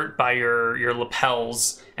shirt by your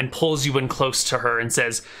lapels and pulls you in close to her and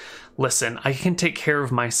says, "Listen, I can take care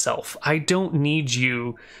of myself. I don't need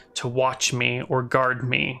you to watch me or guard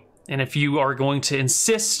me. And if you are going to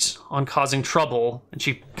insist on causing trouble," and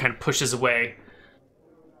she kind of pushes away,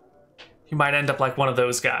 "you might end up like one of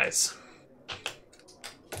those guys."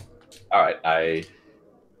 All right,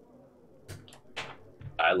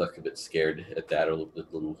 I look a bit scared at that, or a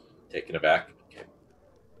little taken aback. Okay.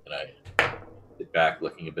 And I sit back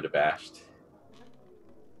looking a bit abashed.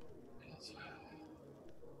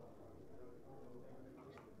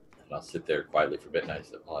 And I'll sit there quietly for a bit, and I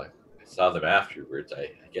said, well, I saw them afterwards.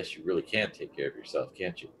 I guess you really can take care of yourself,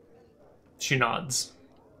 can't you? She nods,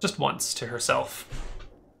 just once to herself.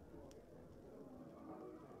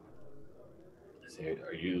 I say,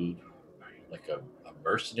 are you like a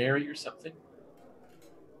mercenary or something?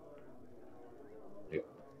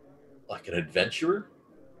 Like an adventurer?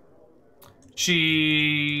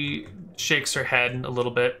 She shakes her head a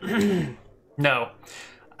little bit. No.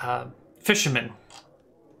 Fisherman.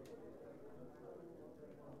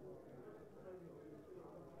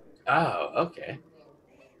 Oh, okay.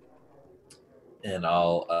 And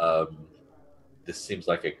this seems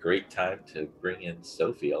like a great time to bring in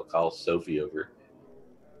Sophie. I'll call Sophie over.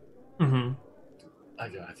 Mm-hmm.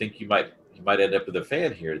 I think you might end up with a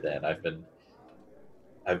fan here. Then I've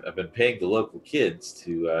been paying the local kids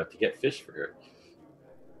to get fish for her.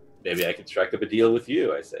 Maybe I can strike up a deal with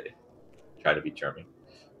you. I say, try to be charming.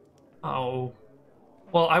 Oh,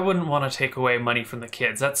 well, I wouldn't want to take away money from the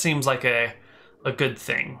kids. That seems like a good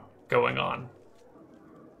thing going on.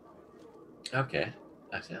 Okay,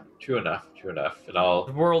 yeah, true enough. And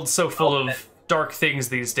The world's so full of dark things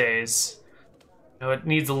these days. You know, it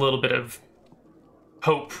needs a little bit of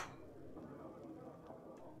hope.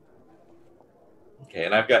 Okay,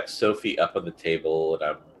 and I've got Sophie up on the table, and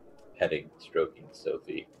I'm stroking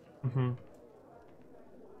Sophie. Mm-hmm.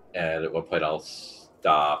 And at one point, I'll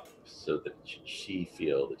stop so that she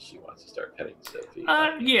feel that she wants to start petting Sophie.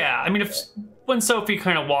 Yeah. I mean, when Sophie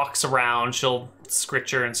kind of walks around, she'll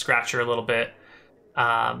scritch her and scratch her a little bit.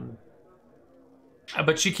 But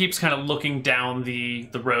she keeps kind of looking down the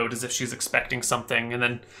road as if she's expecting something, and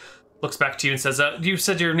then looks back to you and says, you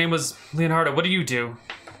said your name was Leonardo. What do you do,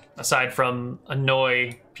 aside from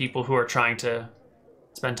annoy people who are trying to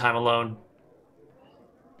spend time alone?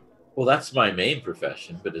 Well, that's my main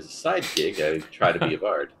profession, but as a side gig, I try to be a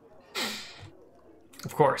bard.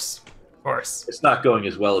 Of course. It's not going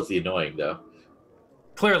as well as the annoying, though.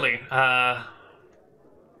 Clearly.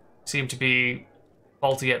 Seem to be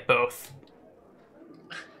faulty at both.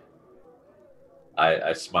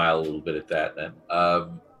 I smile a little bit at that, then. I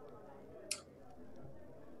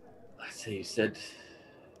say, you said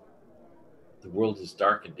the world is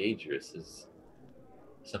dark and dangerous. Has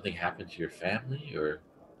something happened to your family, or?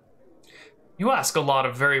 You ask a lot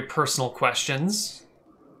of very personal questions.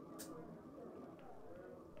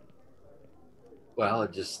 Well,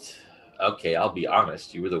 okay, I'll be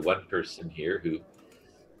honest. You were the one person here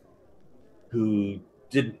who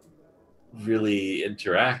didn't really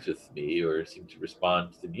interact with me or seem to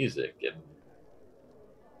respond to the music. And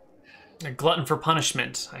A glutton for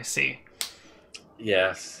punishment, I see.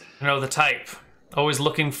 yes. I know the type. Always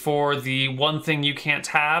looking for the one thing you can't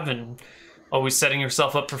have and always setting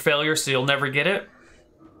yourself up for failure so you'll never get it.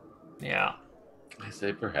 Yeah. I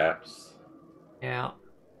say perhaps. Yeah.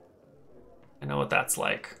 I know what that's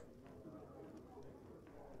like.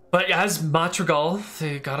 But as Madrigal,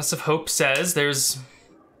 the goddess of hope, says,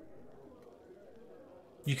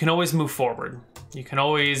 you can always move forward. You can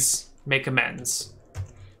always make amends.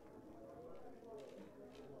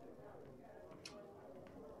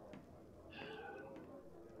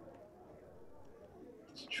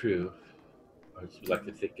 It's true. I would like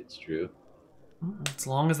to think it's true. As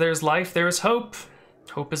long as there's life, there is hope.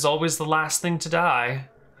 Hope is always the last thing to die.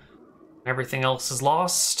 Everything else is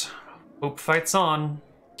lost. Hope fights on.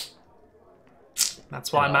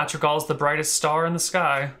 That's why Madrigal's the brightest star in the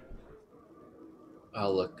sky.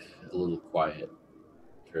 I'll look a little quiet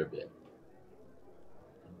for a bit.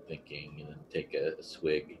 I'm thinking, and then take a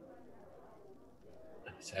swig.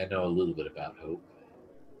 I say, I know a little bit about hope.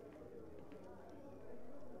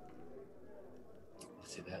 I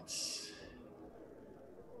say,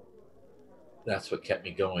 that's what kept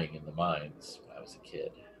me going in the mines when I was a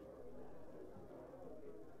kid.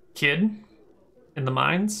 Kid? In the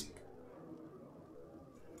mines?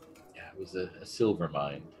 Yeah, it was a silver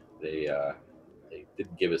mine. They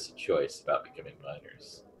didn't give us a choice about becoming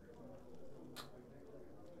miners.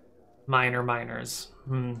 Miners.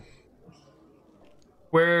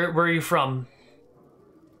 Where are you from?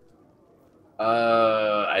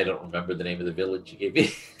 I don't remember the name of the village you gave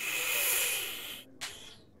me.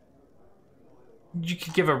 You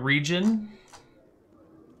could give a region.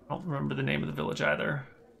 I don't remember the name of the village either.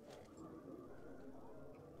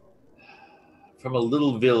 From a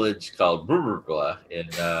little village called Brurgla in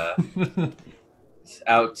it's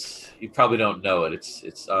out. You probably don't know it.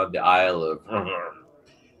 It's on the Isle of.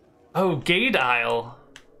 Oh, Gade Isle.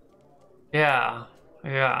 Yeah.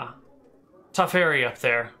 Yeah. Tough area up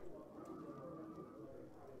there.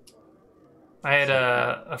 I had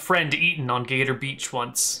a friend eaten on Gator Beach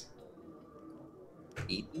once.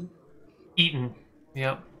 Eaten? Eaten.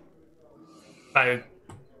 Yep. By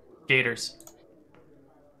gators.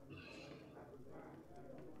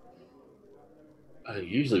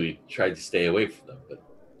 Usually we tried to stay away from them, but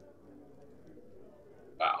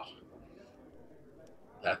wow.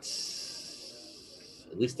 That's...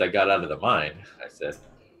 At least I got out of the mine, I said.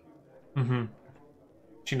 Mm-hmm.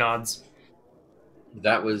 She nods.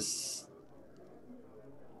 That was...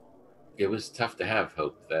 It was tough to have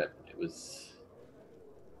hope that it was...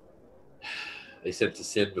 They sent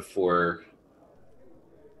us in before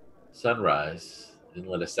sunrise. Didn't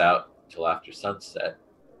let us out until after sunset.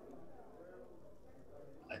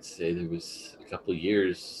 I'd say there was a couple of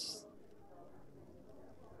years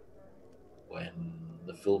when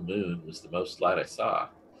the full moon was the most light I saw.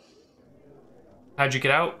 How'd you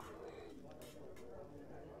get out?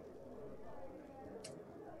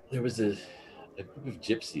 There was a group of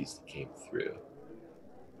gypsies that came through,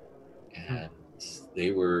 and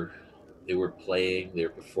they were playing, they were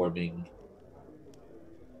performing,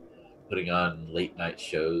 putting on late night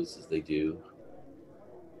shows as they do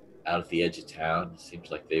out at the edge of town. It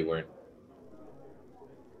seems like they weren't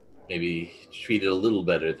maybe treated a little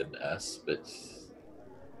better than us, but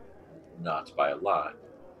not by a lot.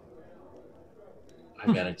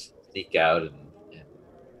 I managed to sneak out and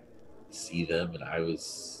see them, and I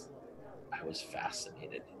was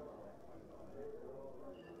fascinated.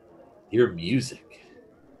 Your music,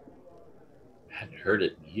 I hadn't heard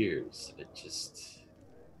it in years, and it just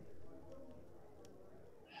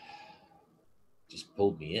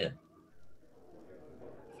pulled me in.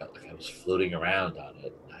 Felt like I was floating around on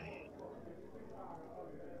it.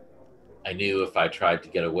 I knew if I tried to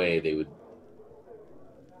get away, they would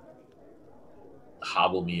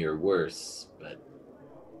hobble me or worse, but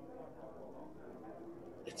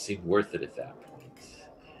it seemed worth it at that point.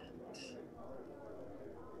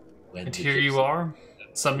 And here you are,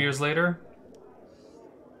 some years later.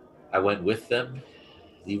 I went with them,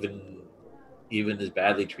 even as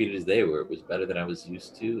badly treated as they were. It was better than I was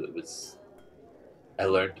used to. I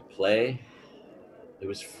learned to play. There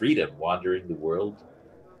was freedom wandering the world,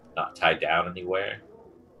 not tied down anywhere.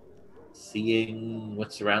 Seeing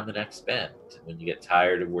what's around the next bend. When you get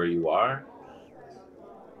tired of where you are,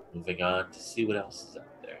 moving on to see what else is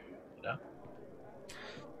out there, you know?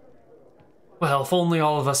 Well, if only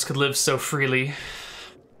all of us could live so freely.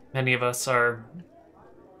 Many of us are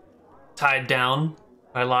tied down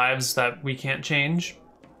by lives that we can't change.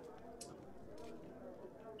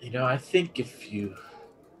 You know, I think if you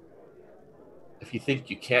think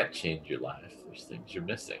you can't change your life, there's things you're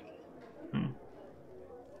missing. I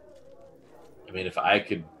mean, if I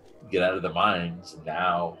could get out of the mines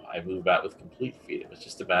now, I move out with complete freedom. It's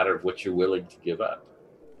just a matter of what you're willing to give up.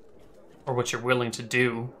 Or what you're willing to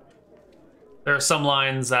do. There are some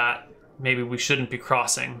lines that maybe we shouldn't be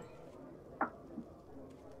crossing.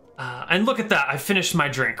 And look at that, I finished my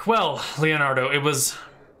drink. Well, Leonardo, it was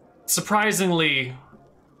surprisingly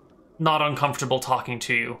not uncomfortable talking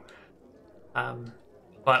to you.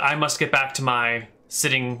 But I must get back to my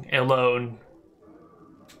sitting alone.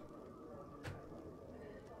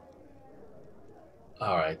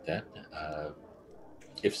 All right, then.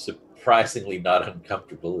 If surprisingly not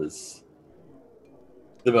uncomfortable is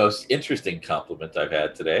the most interesting compliment I've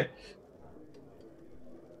had today.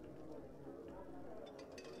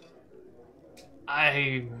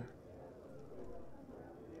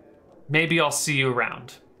 Maybe I'll see you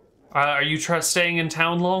around. Are you staying in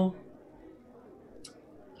town long?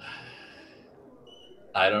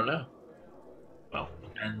 I don't know. Well,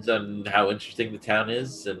 depends on how interesting the town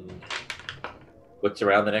is and what's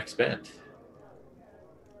around the next bend.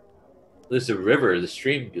 There's a river, the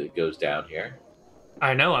stream that goes down here.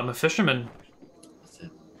 I know, I'm a fisherman.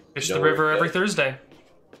 Fish the where river every Thursday.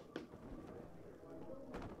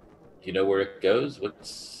 Do you know where it goes?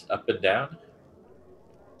 What's up and down?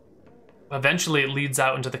 Eventually it leads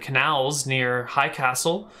out into the canals near High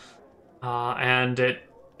Castle. And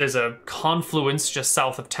there's a confluence just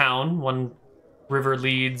south of town. One river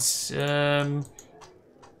leads... let's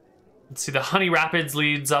see, the Honey Rapids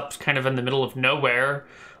leads up kind of in the middle of nowhere,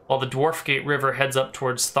 while the Dwarfgate River heads up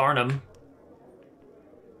towards Tharnham.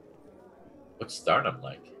 What's Tharnham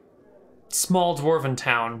like? Small dwarven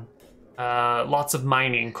town. Lots of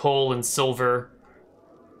mining, coal and silver,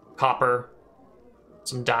 copper,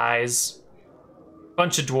 some dyes.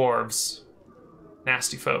 Bunch of dwarves.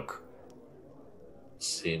 Nasty folk.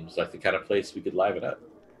 Seems like the kind of place we could liven up.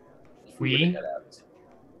 If we were to head out.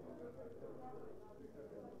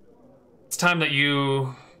 It's time that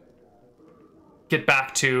you get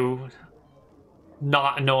back to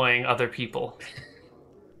not annoying other people.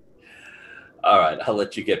 All right, I'll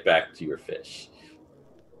let you get back to your fish.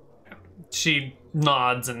 She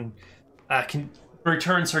nods and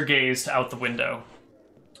returns her gaze out the window.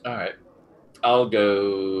 All right, I'll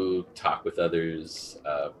go talk with others,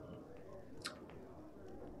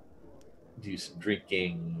 do some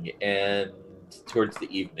drinking, and towards the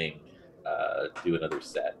evening, do another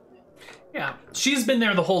set. Yeah, she's been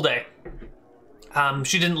there the whole day.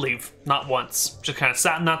 She didn't leave, not once. Just kind of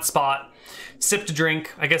sat in that spot, sipped a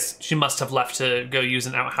drink. I guess she must have left to go use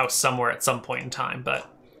an outhouse somewhere at some point in time, but,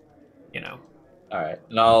 you know. All right,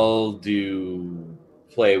 and I'll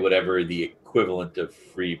play whatever the equivalent of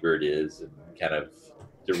Freebird is and kind of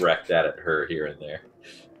direct that at her here and there.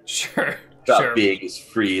 Sure, About being as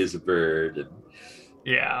free as a bird. And...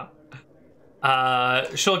 yeah.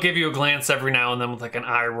 She'll give you a glance every now and then with like an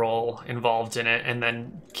eye roll involved in it, and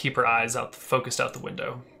then keep her eyes focused out the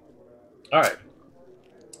window. All right.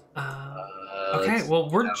 Okay, well,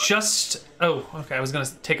 we're just... Oh, okay, I was going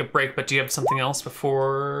to take a break, but do you have something else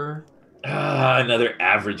before... Another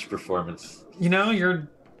average performance. You know,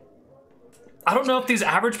 I don't know if these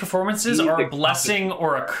average performances are a blessing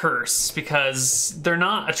or a curse, because they're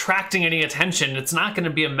not attracting any attention. It's not going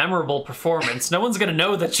to be a memorable performance. No one's going to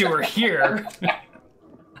know that you were here.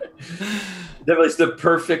 Definitely, it's the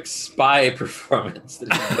perfect spy performance.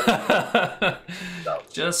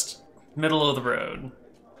 Just middle of the road.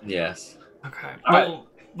 Yes. Okay. All well,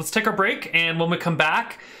 right. Let's take our break, and when we come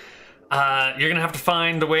back, you're going to have to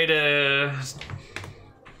find a way to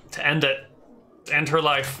end it, to end her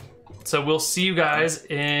life. So we'll see you guys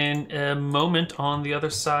in a moment on the other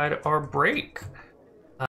side of our break.